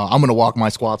 I'm gonna walk my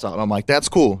squats out, and I'm like, that's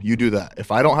cool. You do that.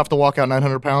 If I don't have to walk out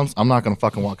 900 pounds, I'm not gonna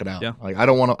fucking walk it out. Yeah. Like I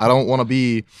don't want to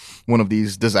be one of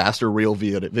these disaster reel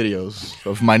videos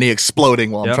of my knee exploding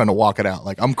while I'm trying to walk it out.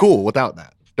 Like I'm cool without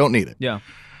that. Don't need it. Yeah.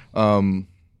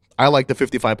 I like the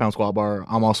 55-pound squat bar.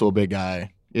 I'm also a big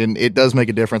guy, and it does make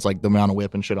a difference, like the amount of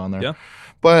whip and shit on there. Yeah.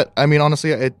 But I mean,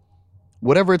 honestly,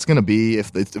 whatever it's gonna be,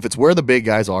 if it's where the big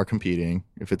guys are competing,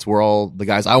 if it's where all the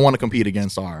guys I want to compete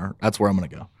against are, that's where I'm gonna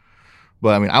go.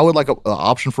 But I mean, I would like an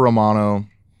option for a mono.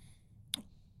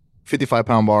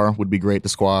 55-pound bar would be great to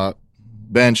squat.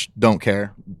 Bench, don't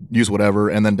care. Use whatever,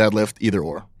 and then deadlift, either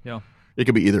or. Yeah. It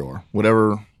could be either or,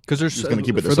 whatever. Because there's Gonna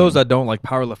keep it the for those same. that don't like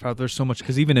power lift out, there's so much.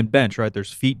 Because even in bench, right,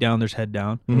 there's feet down, there's head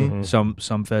down. Mhm.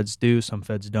 Some feds do, some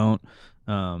feds don't.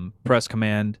 Press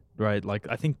command, right? Like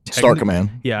I think Start command.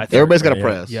 Yeah, I think Everybody's got to Yeah.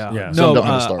 press. Yeah. Yeah. Some No, don't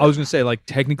have a start. I was gonna say like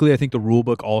technically, I think the rule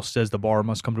book all says the bar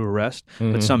must come to a rest,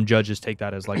 Mhm. but some judges take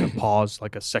that as like a pause,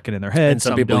 like a second in their head. And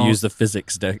some people don't. use the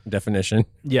physics definition.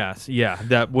 Yeah,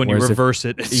 that when Whereas you if- reverse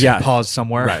it, it's Yeah. pause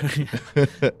somewhere. Right.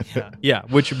 yeah,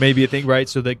 which may be a thing, right?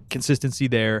 So the consistency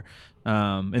there,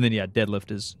 and then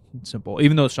deadlift is simple.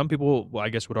 Even though some people, well, I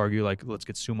guess, would argue like, let's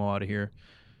get sumo out of here.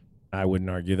 I wouldn't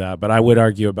argue that, but I would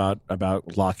argue about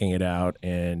locking it out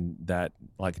and that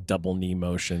like double knee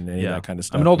motion and that kind of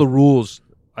stuff. I mean, all the rules,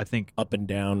 I think, up and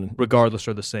down. regardless,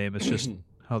 are the same. It's just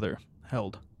how they're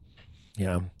held.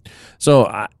 Yeah. So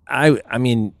I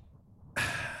mean,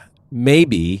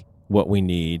 maybe what we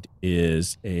need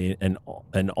is something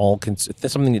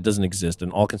that doesn't exist,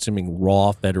 an all-consuming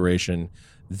raw federation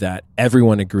that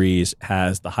everyone agrees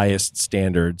has the highest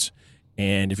standards.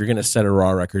 And if you're going to set a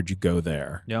raw record, you go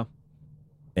there. Yeah.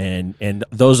 And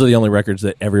those are the only records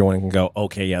that everyone can go,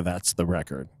 okay, yeah, that's the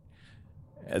record.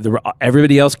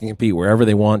 Everybody else can compete wherever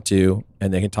they want to,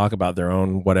 and they can talk about their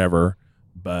own whatever.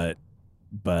 But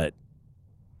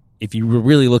if you were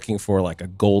really looking for like a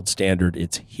gold standard,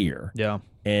 it's here. Yeah.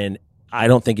 And I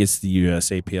don't think it's the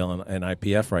USAPL and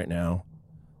IPF right now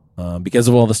because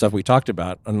of all the stuff we talked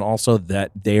about, and also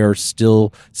that they are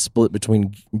still split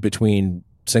between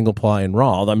single ply and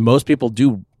raw. Although most people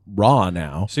do raw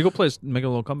now. Single ply is making a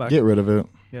little comeback. Get rid of it.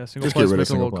 Yeah, single just ply get is rid of making a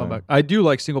single little ply. comeback. I do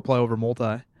like single ply over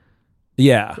multi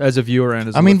Yeah. as a viewer and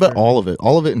as a I mean, but lifter.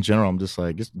 all of it in general, I'm just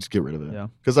like, just get rid of it. Yeah.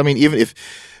 Because I mean, even if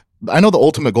I know the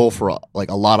ultimate goal for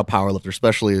like a lot of powerlifters,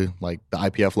 especially like the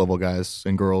IPF level guys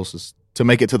and girls, is to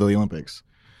make it to the Olympics.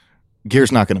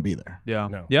 Gear's not going to be there. Yeah.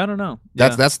 No. Yeah, I don't know. Yeah.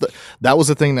 That was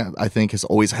the thing that I think has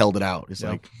always held it out. Is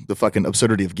Yeah. like the fucking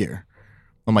absurdity of gear.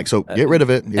 I'm like, so get rid of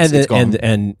it. It's gone.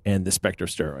 and the specter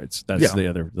steroids. That's Yeah. the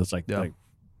other. That's like Yeah.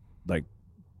 like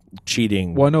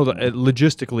cheating. Well, I know that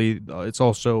logistically, it's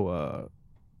also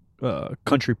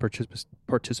country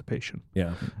participation.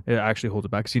 Yeah. It actually holds it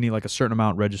back. So you need like a certain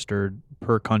amount registered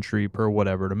per country, per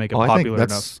whatever, to make it Oh, I think popular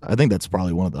enough. that's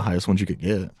probably one of the highest ones you could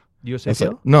get. That's USAPL?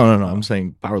 like, no. I'm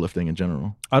saying powerlifting in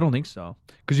general. I don't think so.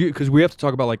 Because we have to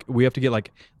talk about we have to get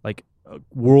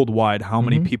worldwide how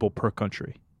many Mhm. people per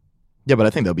country. Yeah, but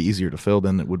I think that'd be easier to fill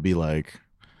than it would be like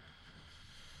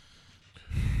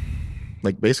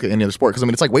basically any other sport. Because I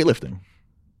mean, it's like weightlifting.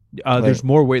 There's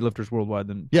more weightlifters worldwide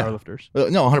than Yeah. powerlifters.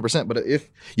 No, 100%. But if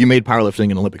you made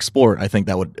powerlifting an Olympic sport, I think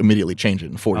that would immediately change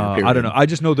it in 4 year period. I don't know. I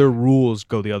just know their rules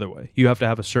go the other way. You have to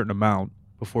have a certain amount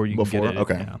before you can Before? get it.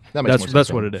 Okay. Yeah. That makes more sense That's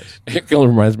then. what it is. It kind of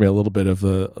reminds me a little bit of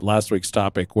the last week's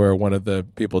topic where one of the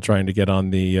people trying to get on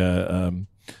the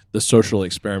social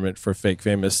experiment for Fake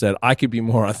Famous said, I could be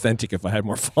more authentic if I had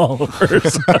more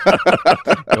followers.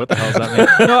 What the hell does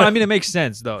that mean? No, I mean it makes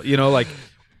sense though. You know, like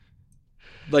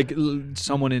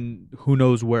someone in who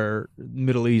knows where,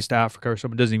 Middle East, Africa, or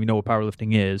someone doesn't even know what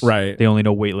powerlifting is. Right. They only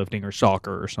know weightlifting or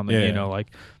soccer or something. Yeah. You know, like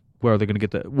where are they going to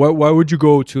get that? Why would you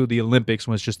go to the Olympics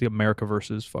when it's just the America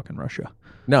versus fucking Russia?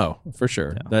 No, for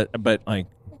sure. Yeah. But like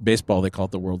baseball, they call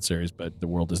it the World Series, but the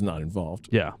world is not involved.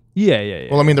 Yeah. Yeah.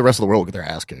 Well, I mean, the rest of the world will get their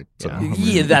ass kicked. So, Yeah. I mean,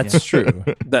 Yeah, that's true.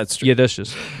 That's true. Yeah, that's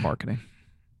just marketing.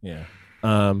 Yeah.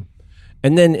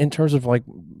 And then in terms of like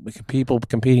people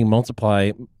competing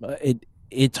multiply,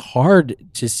 it's hard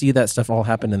to see that stuff all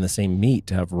happen in the same meet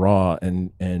to have raw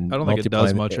and I don't think it multiply.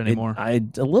 does much anymore. A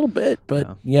little bit,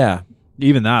 but yeah.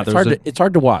 Even that, It's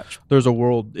hard to watch. there's a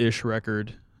world-ish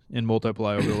record in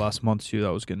multiply over the last month too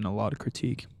that was getting a lot of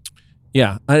critique.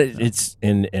 Yeah, it's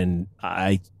and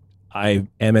I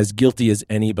am as guilty as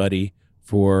anybody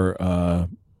for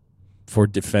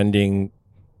defending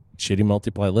shitty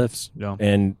multiply lifts. Yeah.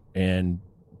 And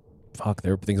fuck,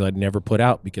 there were things I'd never put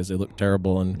out because they looked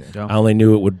terrible, and Yeah. I only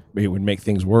knew it would make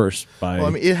things worse by. well, I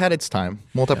mean, it had its time.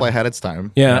 Multiply had its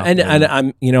time. Yeah, and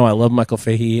I'm I love Michael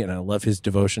Fahey and I love his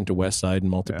devotion to West Side and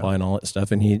Multiply and all that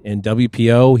stuff. And he in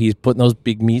WPO he's putting those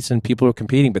big meets and people are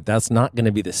competing, but that's not going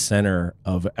to be the center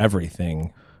of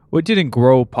everything. Well, it didn't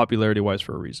grow popularity-wise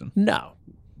for a reason. No,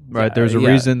 Right. There's a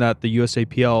reason that the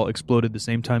USAPL exploded the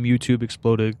same time YouTube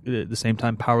exploded, the same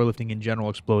time powerlifting in general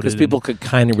exploded. Because people could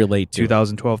kind of relate to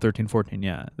 2012, 13, 14.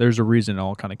 Yeah. There's a reason it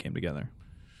all kind of came together.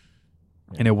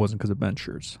 Yeah. And it wasn't because of bench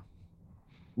shirts.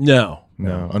 No.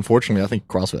 Unfortunately, I think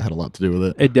CrossFit had a lot to do with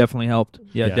it. It definitely helped.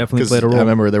 Yeah, it definitely played a role. I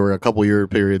remember there were a couple year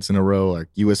periods in a row, like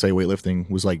USA weightlifting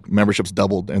was like memberships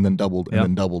doubled and then doubled and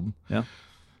then doubled. Yeah.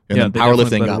 And then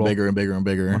powerlifting got bigger and bigger and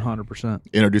bigger. 100%.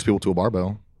 Introduced people to a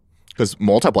barbell. Because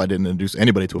Multiply didn't introduce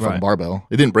anybody to a fucking barbell.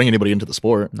 It didn't bring anybody into the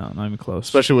sport. No, not even close.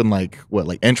 Especially when like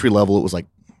entry level, it was like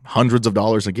hundreds of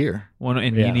dollars of gear.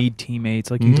 And you need teammates.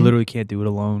 Like you literally can't do it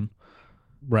alone.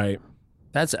 Right.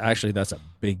 That's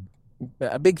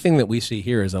a big thing that we see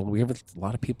here is that we have a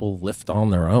lot of people lift on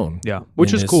their own. Yeah,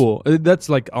 which is cool. That's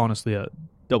like honestly a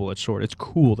double-edged sword. It's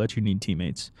cool that you need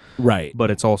teammates. Right. But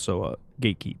it's also a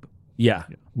gatekeep. Yeah.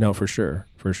 No, for sure.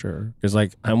 Because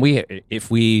like, and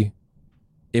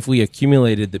if we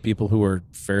accumulated the people who are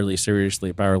fairly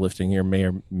seriously powerlifting here may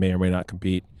or may not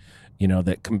compete,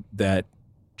 that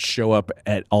show up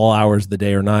at all hours of the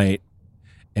day or night,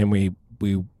 and we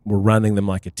were running them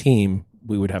like a team,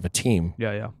 we would have a team.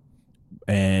 Yeah.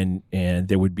 And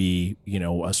there would be,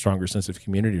 a stronger sense of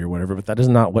community or whatever, but that is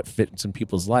not what fits in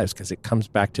people's lives because it comes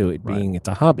back to it being, it's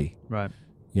a hobby. Right.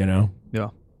 Yeah.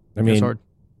 I mean, it's hard.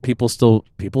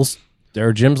 There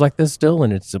are gyms like this still,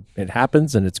 and it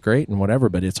happens and it's great and whatever,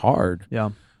 but it's hard. Yeah.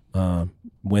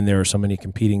 When there are so many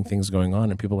competing things going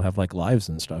on and people have like lives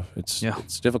and stuff, it's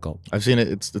difficult. I've seen it.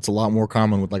 It's a lot more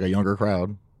common with like a younger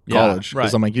crowd, college,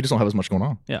 because I'm like, you just don't have as much going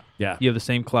on. Yeah. You have the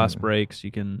same class breaks. You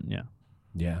can,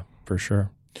 Yeah, for sure.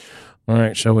 All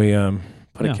right, shall we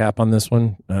put a cap on this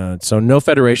one? So no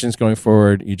federations going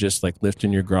forward. You just like lift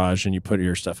in your garage and you put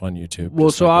your stuff on YouTube.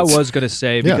 Well, so I was going to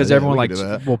say, because everyone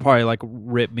will probably like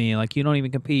rip me like, you don't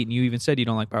even compete and you even said you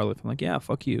don't like powerlifting. I'm like, yeah,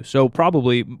 fuck you. So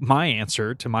probably my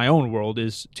answer to my own world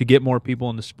is to get more people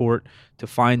in the sport, to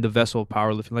find the vessel of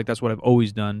powerlifting. Like that's what I've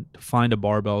always done, to find a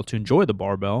barbell, to enjoy the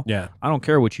barbell. Yeah. I don't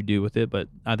care what you do with it, but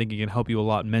I think it can help you a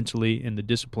lot mentally in the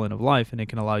discipline of life, and it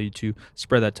can allow you to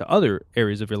spread that to other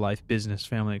areas of your life, business,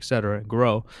 family, etc., and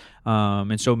grow.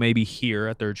 And so maybe here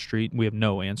at Third Street we have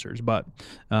no answers, but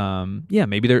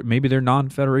maybe they're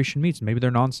non-federation meets, maybe they're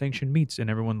non-sanctioned meets,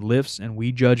 and everyone lifts and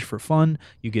we judge for fun.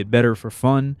 You get better for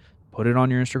fun. Put it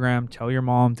on your Instagram. Tell your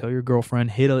mom. Tell your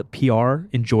girlfriend. Hit a PR.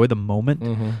 Enjoy the moment.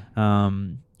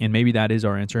 And maybe that is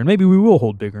our answer. And maybe we will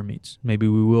hold bigger meets. Maybe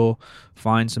we will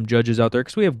find some judges out there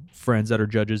because we have friends that are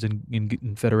judges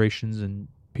in federations and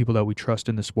people that we trust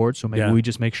in the sport. So maybe we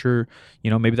just make sure,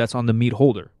 maybe that's on the meet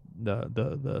holder,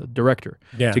 the director,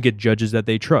 to get judges that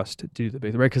they trust to do the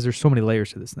big, right? Because there's so many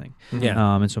layers to this thing.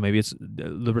 And so maybe it's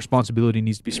the responsibility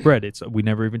needs to be spread. We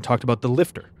never even talked about the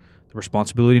lifter. The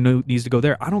responsibility needs to go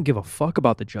there. I don't give a fuck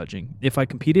about the judging. If I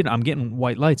competed, I'm getting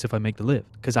white lights if I make the lift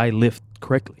because I lift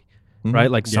correctly, right?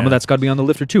 Like some of that's got to be on the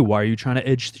lifter too. Why are you trying to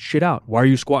edge shit out? Why are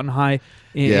you squatting high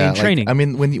in training? I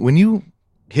mean, when you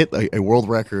hit a world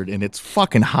record and it's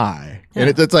fucking high,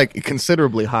 and it's like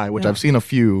considerably high, which I've seen a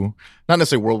few, not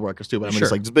necessarily world records too, but I mean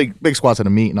it's like just big squats at a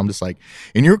meet, and I'm just like,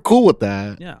 and you're cool with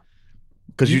that,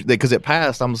 because it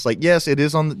passed. I'm just like, yes, it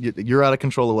is you're out of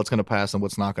control of what's going to pass and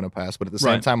what's not going to pass, but at the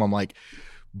same time, I'm like,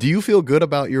 do you feel good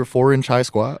about your 4-inch high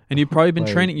squat? And you've probably been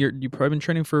training. You've probably been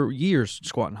training for years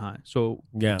squatting high. So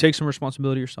take some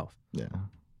responsibility yourself. Yeah.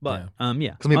 But because I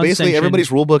mean, basically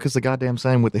everybody's rule book is the goddamn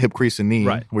same with the hip crease and knee.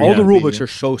 Right. All the rule books are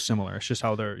so similar. It's just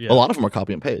how they're. Yeah. A lot of them are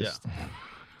copy and paste. Yeah.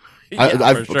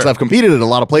 I've competed at a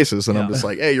lot of places, and I'm just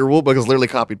like, hey, your rule book is literally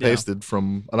copied pasted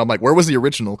from, and I'm like, where was the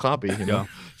original copy? It's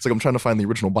like I'm trying to find the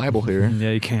original Bible here. Yeah,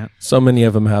 you can't. So many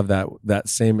of them have that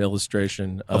same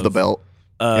illustration of the belt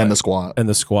and the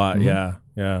squat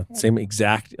Yeah. Same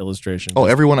exact illustration. Oh,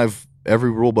 every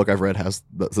rule book I've read has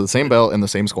the same belt and the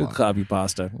same squat. Copy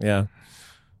pasta. Yeah.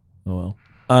 Oh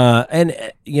well. And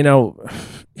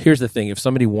here's the thing: if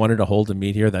somebody wanted to hold a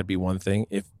meet here, that'd be one thing.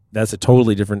 If that's a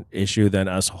totally different issue than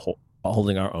us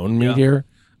holding our own meet here.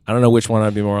 I don't know which one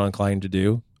I'd be more inclined to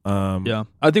do.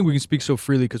 I think we can speak so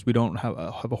freely because we don't have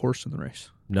a horse in the race.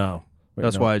 No.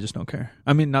 That's why I just don't care.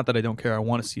 I mean, not that I don't care. I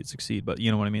want to see it succeed, but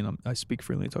you know what I mean? I speak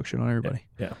freely and talk shit on everybody.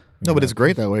 Yeah. No, but it's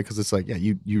great that way because it's like,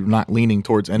 you're not leaning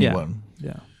towards anyone.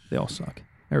 Yeah. They all suck.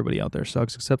 Everybody out there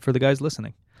sucks except for the guys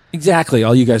listening. Exactly.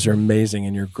 All you guys are amazing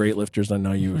and you're great lifters. I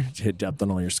know you hit depth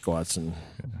on all your squats and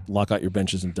lock out your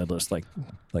benches and deadlifts like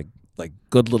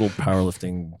good little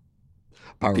powerlifting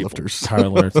powerlifters.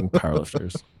 Powerlifting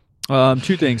powerlifters.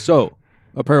 2 things. So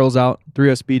apparel's out.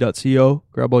 3sb.co.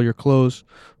 Grab all your clothes,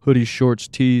 hoodies, shorts,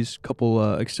 tees, couple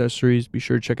accessories. Be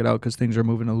sure to check it out because things are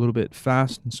moving a little bit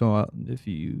fast. And so if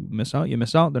you miss out, you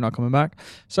miss out. They're not coming back.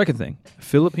 Second thing,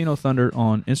 Filipino Thunder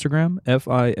on Instagram.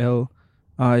 Filipino.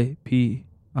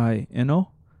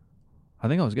 I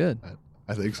think I was good.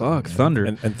 I think so. Fuck, Thunder.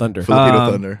 And Thunder.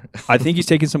 Filipino Thunder. I think he's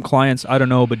taking some clients. I don't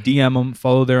know, but DM him.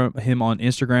 Follow him on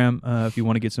Instagram if you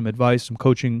want to get some advice, some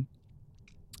coaching.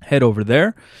 Head over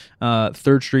there.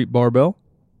 3rd Street Barbell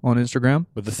on Instagram.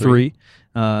 With the 3.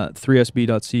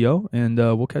 3sb.co. And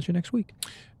we'll catch you next week.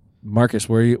 Marcus,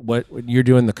 what you're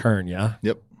doing the Kern, yeah?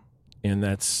 Yep. And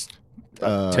that's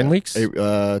 10 weeks?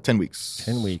 10 weeks.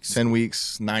 10 weeks. 10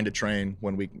 weeks, 9 to train,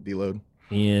 1 week deload.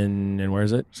 And where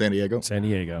is it? San Diego. San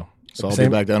Diego. So I'll be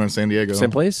back down in San Diego.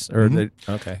 Same place? Or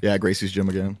okay. Yeah, Gracie's Gym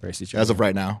again. Gracie's Gym. As of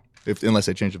right now, unless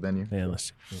they change the venue. Yeah,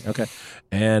 okay.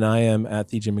 And I am at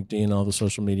the Jim McD on all the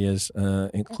social medias,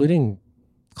 including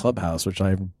Clubhouse, which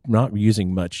I'm not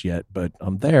using much yet, but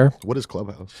I'm there. What is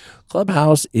Clubhouse?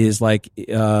 Clubhouse is like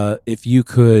if you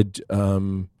could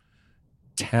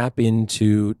tap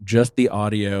into just the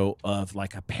audio of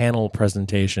like a panel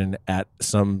presentation at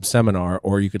some seminar,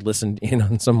 or you could listen in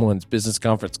on someone's business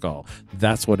conference call.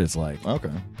 That's what it's like.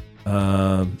 Okay.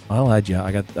 I'll add you.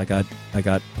 I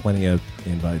got plenty of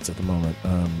invites at the moment.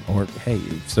 Or hey,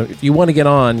 so if you want to get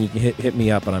on, you can hit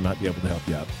me up, and I might be able to help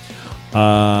you out.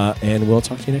 And we'll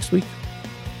talk to you next week.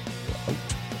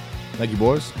 Thank you,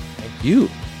 boys. Thank you.